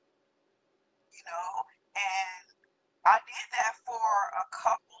 you know. And I did that for a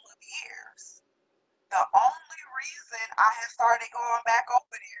couple of years. The only reason I had started going back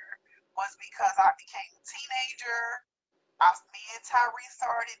over there was because I became a teenager. Me and Tyree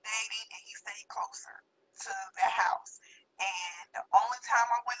started dating, and he stayed closer to the house. And the only time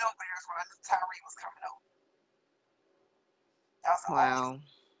I went over there is when I knew Tyree was coming over. That was the only. Wow.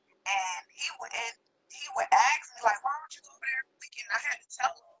 And he would ask me like, "Why don't you go over there weekend?" I had to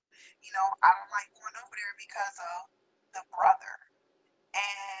tell him, I don't like going over there because of the brother.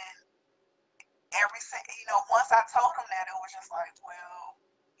 And once I told him that, it was just like, well,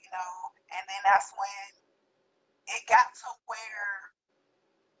 you know. And then that's when it got to where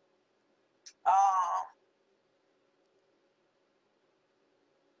um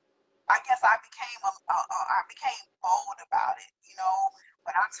I guess I became bold about it.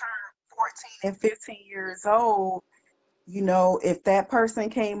 When I turned 14, and 15 years old, if that person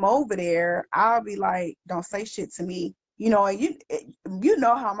came over there, I'll be like, don't say shit to me. And you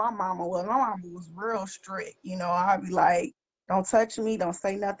know how my mama was. My mama was real strict. I'll be like, don't touch me, don't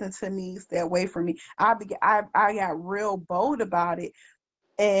say nothing to me, stay away from me. I got real bold about it.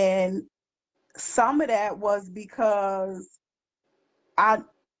 And some of that was because I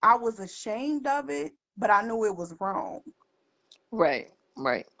I was ashamed of it, but I knew it was wrong. Right.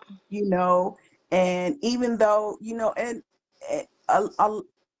 Right. you know, and even though, and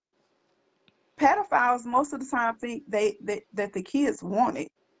pedophiles most of the time think that the kids want it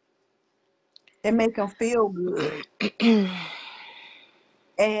and make them feel good.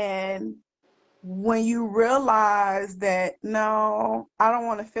 And when you realize that, no, I don't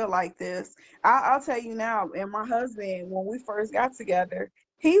want to feel like this. I'll tell you now, and my husband, when we first got together,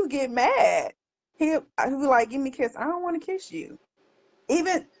 he would get mad. He would like, give me a kiss. I don't want to kiss you.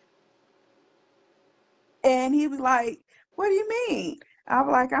 Even, and he was like, what do you mean? I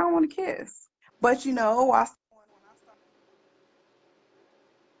was like, I don't want to kiss. But when I started,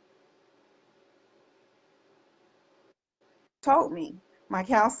 told me, my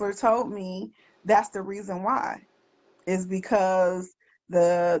counselor told me that's the reason why, is because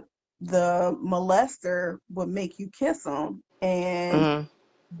the the molester would make you kiss them, and Mhm.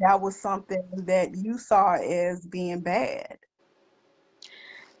 that was something that you saw as being bad.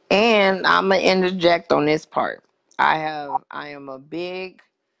 And I'm gonna interject on this part. I am a big,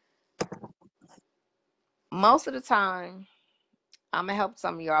 most of the time I'm gonna help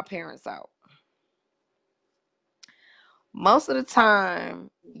some of y'all parents out. Most of the time,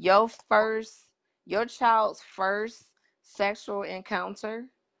 your child's first sexual encounter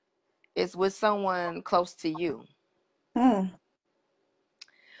is with someone close to you, Hmm.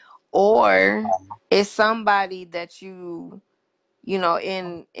 or it's somebody that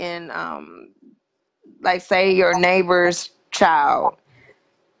in like say your neighbor's child,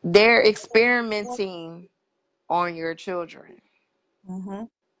 they're experimenting on your children. Hmm.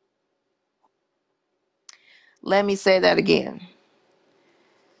 Let me say that again.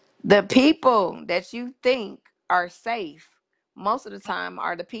 The people that you think are safe most of the time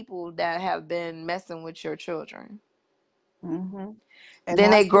are the people that have been messing with your children. Hmm. And Then they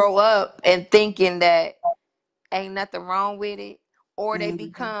that's what. grow up and thinking that ain't nothing wrong with it, or they Hmm.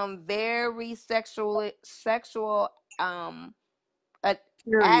 become very sexual um uh,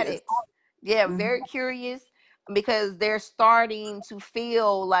 Curious. addicts. Yeah, Hmm. very curious because they're starting to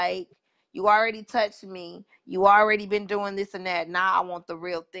feel like you already touched me. You already been doing this and that. Now I want the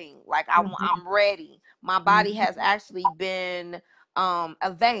real thing. Like I'm ready. My body has Hmm. actually been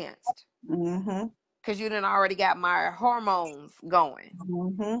advanced Hmm. because you done already got my hormones going.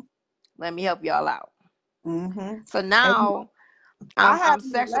 Hmm. Let me help y'all out. Hmm. So And now I have I'm an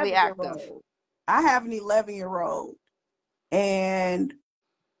sexually 11-year active. old. I have an 11-year-old, and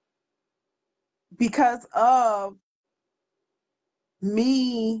because of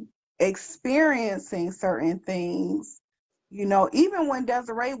me experiencing certain things, even when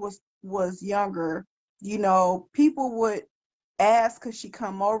Desiree was younger, people would ask, could she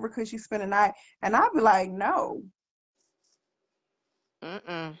come over, could she spend the night, and I'd be like, no.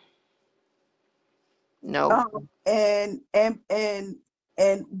 Mm-mm. Nope.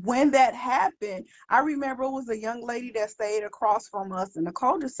 And when that happened, I remember it was a young lady that stayed across from us in the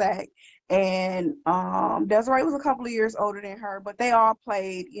cul-de-sac, and Desiree was a couple of years older than her, but they all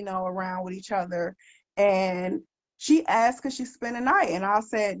played, around with each other. And she asked, could she spend the night? And I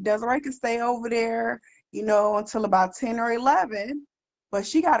said, Desiree could stay over there, until about 10 or 11, but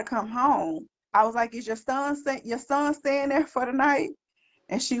she got to come home. I was like, is your son staying there for the night?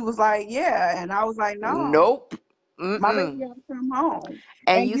 And she was like, yeah. And I was like, no, Nope. my baby Mm-mm. got to come home.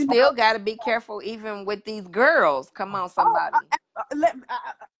 And And you still got to be careful even with these girls. Come on, oh, somebody.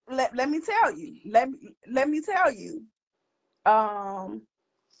 let me tell you, let me tell you. Um,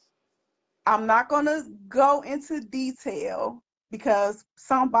 I'm not gonna go into detail because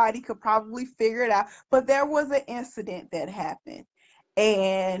somebody could probably figure it out. But there was an incident that happened,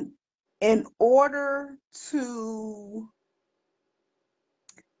 and in order to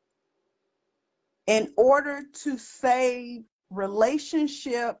save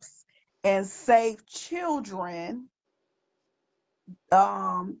relationships and save children,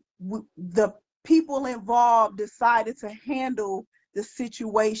 the people involved decided to handle the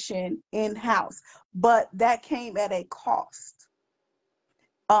situation in house, but that came at a cost.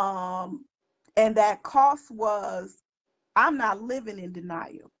 Um, and that cost was, I'm not living in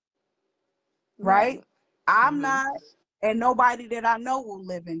denial, right? Right. I'm Mm-hmm. not, and nobody that I know will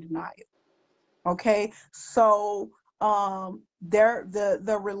live in denial. Okay. So,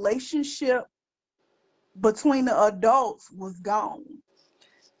 the relationship between the adults was gone.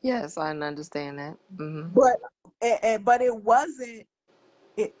 Yes, I understand that. But but it wasn't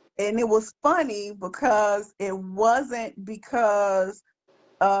it, and it was funny because it wasn't because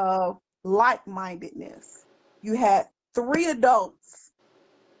of like-mindedness. You had three adults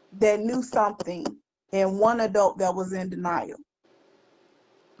that knew something and one adult that was in denial.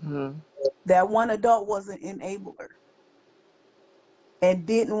 Mm-hmm. That one adult was an enabler and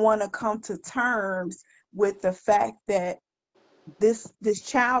didn't want to come to terms with the fact that this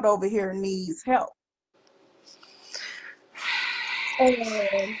child over here needs help.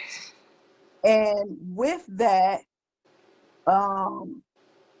 And with that, um,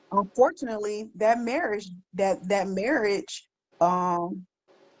 unfortunately, that marriage um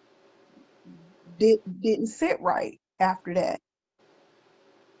didn't sit right after that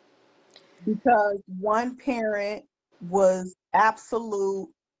because one parent was absolute,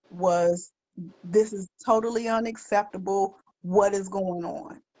 was this is totally unacceptable. What is going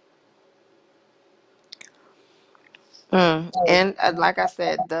on? And like I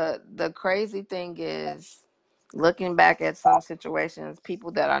said, the crazy thing is, looking back at some situations,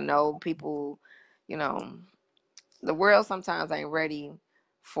 people that I know, people, you know, the world sometimes ain't ready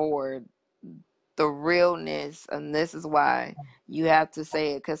for the realness, and this is why you have to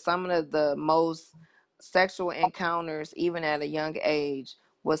say it, because some of the most sexual encounters, even at a young age,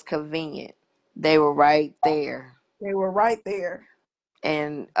 was convenient. They were right there. They were right there.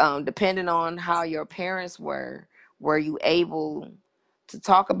 And depending on how your parents were you able to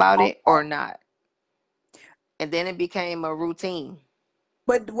talk about it or not? And then it became a routine.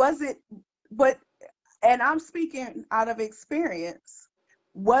 But was it, but, and I'm speaking out of experience,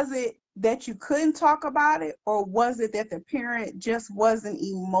 was it that you couldn't talk about it, or was it that the parent just wasn't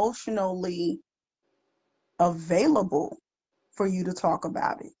emotionally available for you to talk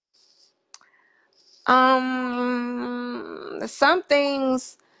about it? Some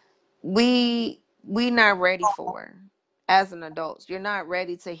things we not ready for as an adult. You're not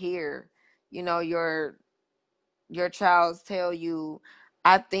ready to hear, your child tell you,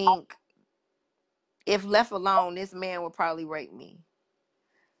 I think if left alone, this man would probably rape me.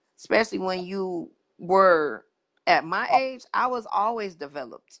 Especially when you were at my age, I was always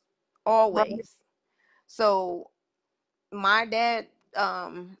developed. Right. Always. So my dad,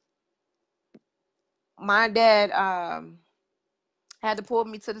 um, my dad had to pull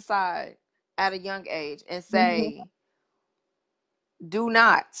me to the side at a young age and Mm-hmm. say, do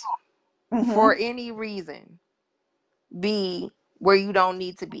not, for Mm-hmm. any reason, be where you don't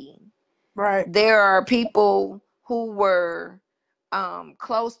need to be. Right. There are people who were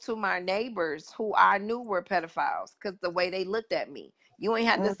close to my neighbors who I knew were pedophiles because the way they looked at me. You ain't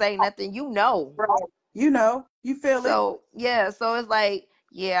had to Mm. say nothing, you know. Right. You feel it. So yeah, so it's like,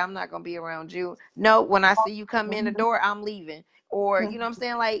 yeah, I'm not gonna be around you. No, when I see you come in the Mm-hmm. door, I'm leaving. Or you know what I'm Mm-hmm.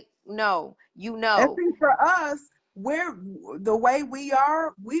 saying? Like, no, you And know. see, for us, we're the way we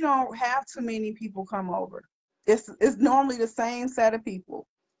are, we don't have too many people come over. It's normally the same set of people.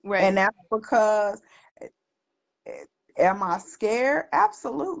 And Right. that's because, eh, am I scared?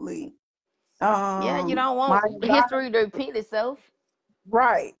 Absolutely. Yeah, you don't My want anxiety, history to repeat itself.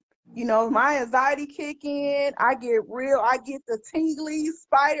 right. My anxiety kick in. I get the tingly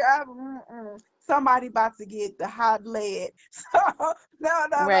spider. Somebody about to get the hot lead. So no,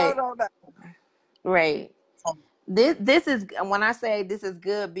 no, no, Right. no, no. Right. This is when I say this is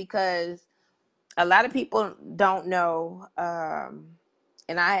good because a lot of people don't know,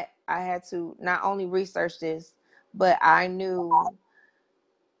 and I had to not only research this, but I knew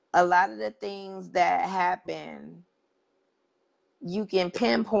a lot of the things that happen, you can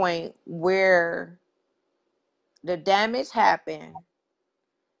pinpoint where the damage happened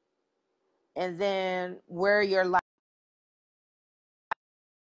and then where your life,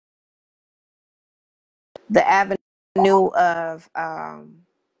 the avenue of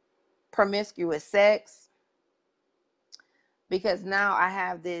promiscuous sex. Because now I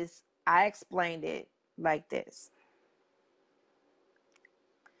have this, I explained it like this.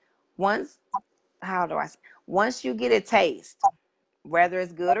 Once, how do I say? Once you get a taste, whether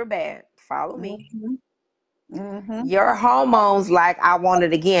it's good or bad, follow me. Mm-hmm. Mm-hmm. Your hormones like I want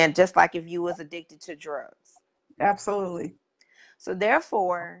it again, just like if you was addicted to drugs. Absolutely. So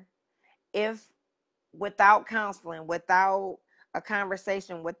therefore, if without counseling, without a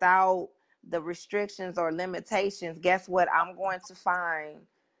conversation, without the restrictions or limitations, guess what? I'm going to find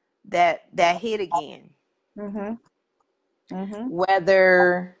that hit again. Mm-hmm. Mm-hmm.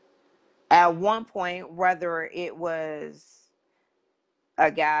 Whether at one point, whether it was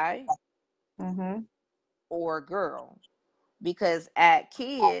a guy Mm-hmm. or a girl, because at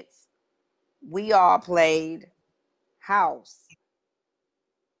kids, we all played house,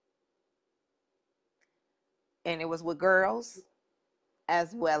 and it was with girls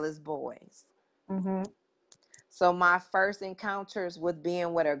as well as boys. Mhm. So my first encounters with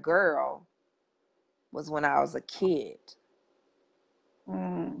being with a girl was when I was a kid.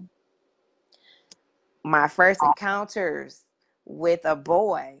 Mm. My first encounters with a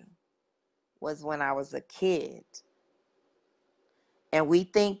boy was when I was a kid. And we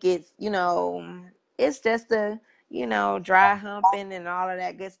think it's, it's just dry humping and all of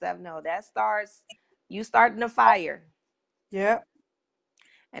that good stuff. No, that starts, you starting the fire. Yep.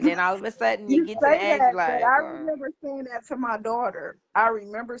 And then all of a sudden you You get to say the age that, but like, I remember saying that to my daughter. I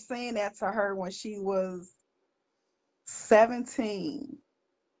remember saying that to her when she was 17.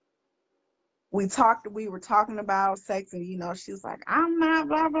 We were talking about sex, and she was like, I'm not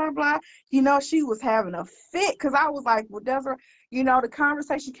blah blah blah. She was having a fit because I was like, well, Desiree, the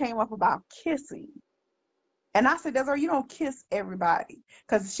conversation came up about kissing. And I said, Desiree, you don't kiss everybody.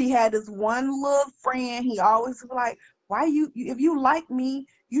 Because she had this one little friend. He always was like, why if you like me,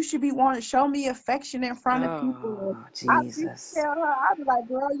 you should be wanting to show me affection in front of people. And oh, I used to Jesus. tell her, I'd be like,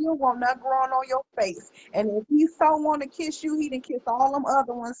 girl, you don't want nothing growing on your face. And if he so want to kiss you, he done kiss all them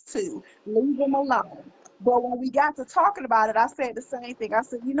other ones too. Leave him alone. But when we got to talking about it, I said the same thing. I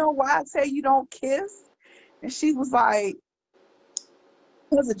said, you know why I tell you don't kiss? And she was like,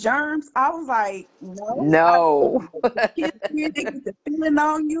 because of germs. I was like, no. I said, No. they get to kiss you, they get the feeling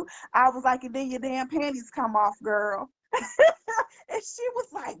on you. I was like, and then your damn panties come off, girl. And she was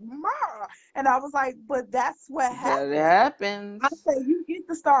like, Ma. And I was like, but that's what That happened. I happens. said, you get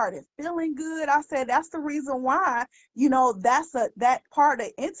to start it feeling good. I said, that's the reason why, that part of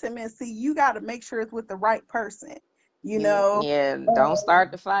intimacy, you got to make sure it's with the right person, you You, know. yeah, don't And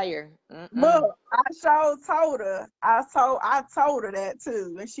start the fire. Mm-mm. look, I sure told her. I told her that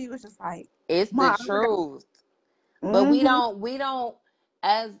too, and she was just like, It's the "Ma, truth. But we mm-hmm, don't we don't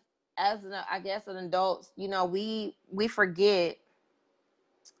as I guess an adults, we forget.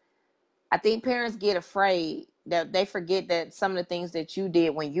 I think parents get afraid that they forget that some of the things that you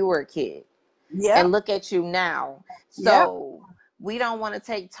did when you were a kid yep, and look at you now. yep, So we don't want to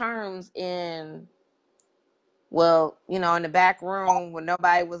take turns in, well, in the back room when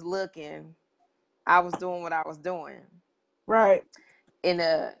nobody was looking, I was doing what I was doing. right, In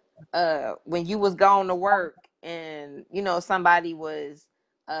a when you was going to work and somebody was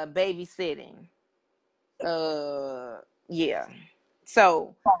babysitting. Yeah.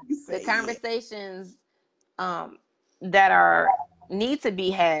 So you the say yeah, conversations um that are need to be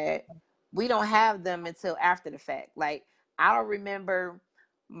had, we don't have them until after the fact. Like, I don't remember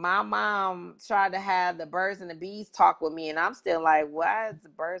my mom tried to have the birds and the bees talk with me, and I'm still like, why is the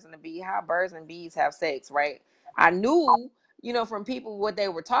birds and the bees, how birds and bees have sex, right? I knew, from people what they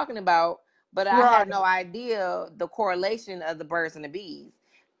were talking about, but I right, had no idea the correlation of the birds and the bees.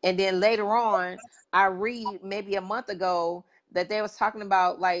 And then later on, I read maybe a month ago that they was talking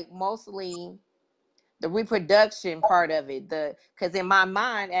about, like, mostly the reproduction part of it. The Because in my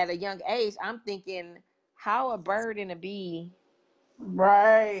mind at a young age, I'm thinking, how a bird and a bee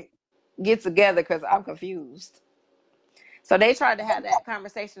right. get together, because I'm confused. So they tried to have that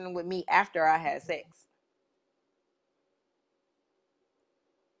conversation with me after I had sex.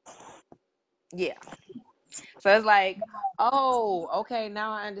 Yeah. So it's like, oh, okay,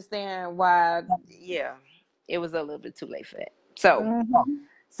 now I understand why. Yeah, it was a little bit too late for that. So Mm-hmm.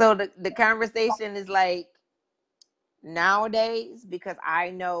 the conversation is like, nowadays, because I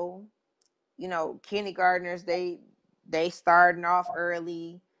know, kindergartners, they starting off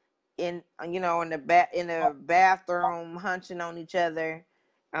early in, in the bathroom, hunching on each other.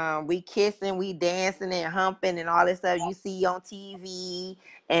 We kissing, we dancing and humping and all this stuff you see on TV,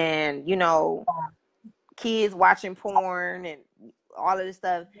 and kids watching porn and all of this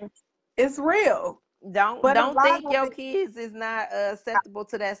stuff. It's real, Don't but a don't lot think of your it, kids is not acceptable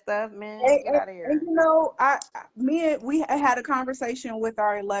to that stuff, man. and, Get and, out of and here. me and we had a conversation with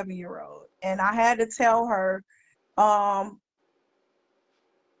our 11-year-old, and I had to tell her, um,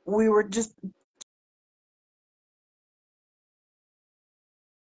 we were just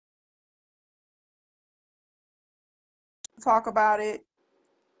talk about it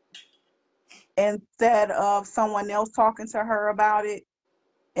instead of someone else talking to her about it.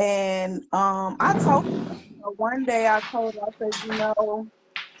 And I told her one day, I told her, I said,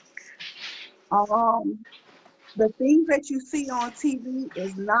 um, the things that you see on TV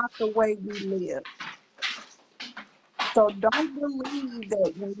is not the way we live. So don't believe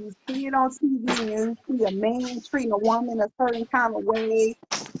that when you see it on TV and you see a man treating a woman a certain kind of way,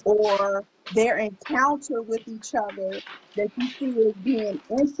 or their encounter with each other that you see as being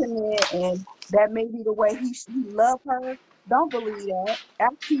intimate and that may be the way he loved her. Don't believe that.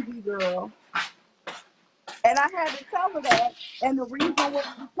 Ask TV girl. And I had to tell her that. And the reason was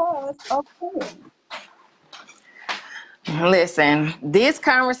because of porn. Listen, this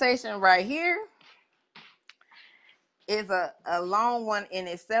conversation right here is a long one in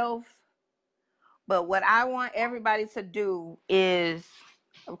itself. But what I want everybody to do is,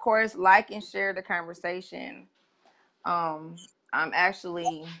 of course, like and share the conversation. I'm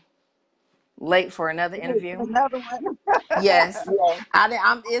actually late for another interview. Another one. Yes,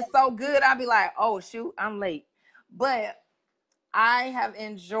 I'm. It's so good. I'll be like, oh shoot, I'm late. But I have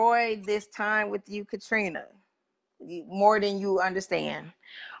enjoyed this time with you, Katrina, more than you understand.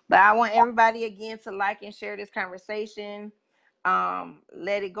 But I want everybody again to like and share this conversation.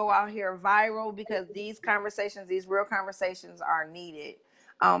 Let it go out here viral because these conversations, these real conversations, are needed.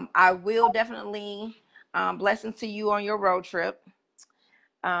 I will definitely blessings to you on your road trip.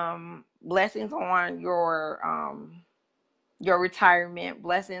 Blessings on your retirement.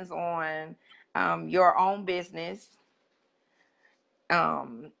 Blessings on your own business.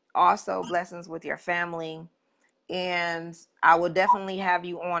 Also blessings with your family. And I will definitely have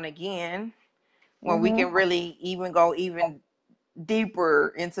you on again when we Mm-hmm. can really even go even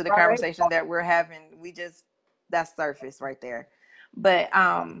deeper into the Right. conversation that we're having. That's surface right there. But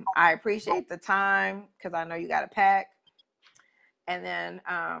I appreciate the time because I know you got to pack. And then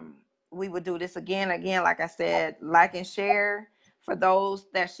we would do this again, like I said, like and share. For those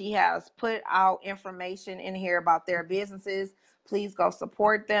that she has put out information in here about their businesses, please go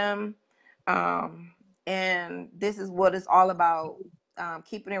support them. And this is what it's all about,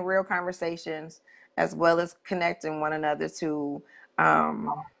 keeping it real conversations as well as connecting one another to,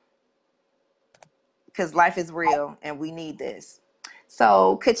 because life is real and we need this.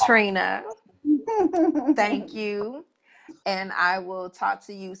 So Katrina, thank you, and I will talk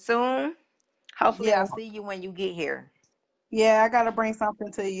to you soon. Hopefully, Yeah. I'll see you when you get here. Yeah, I gotta bring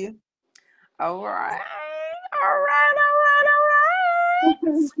something to you. All right. All right. All right. All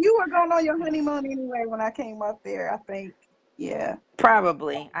right. You were going on your honeymoon anyway when I came up there, I think. Yeah.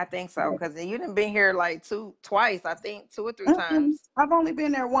 Probably. I think so. Because you didn't been here like twice. I think 2 or 3 times. I've only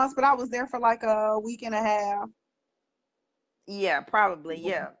been there once, but I was there for like a week and a half. Yeah, probably.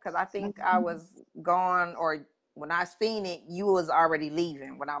 Yeah. Because I think I Mhm. was gone, or when I seen it, you was already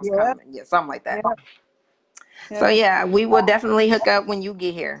leaving when I was Yep, coming. Yeah, something like that. yep, So, yep. yeah, we will definitely hook up when you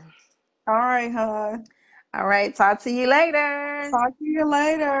get here. All right, hon. All right. Talk to you later. Talk to you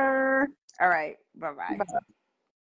later. All right. Bye bye. Bye.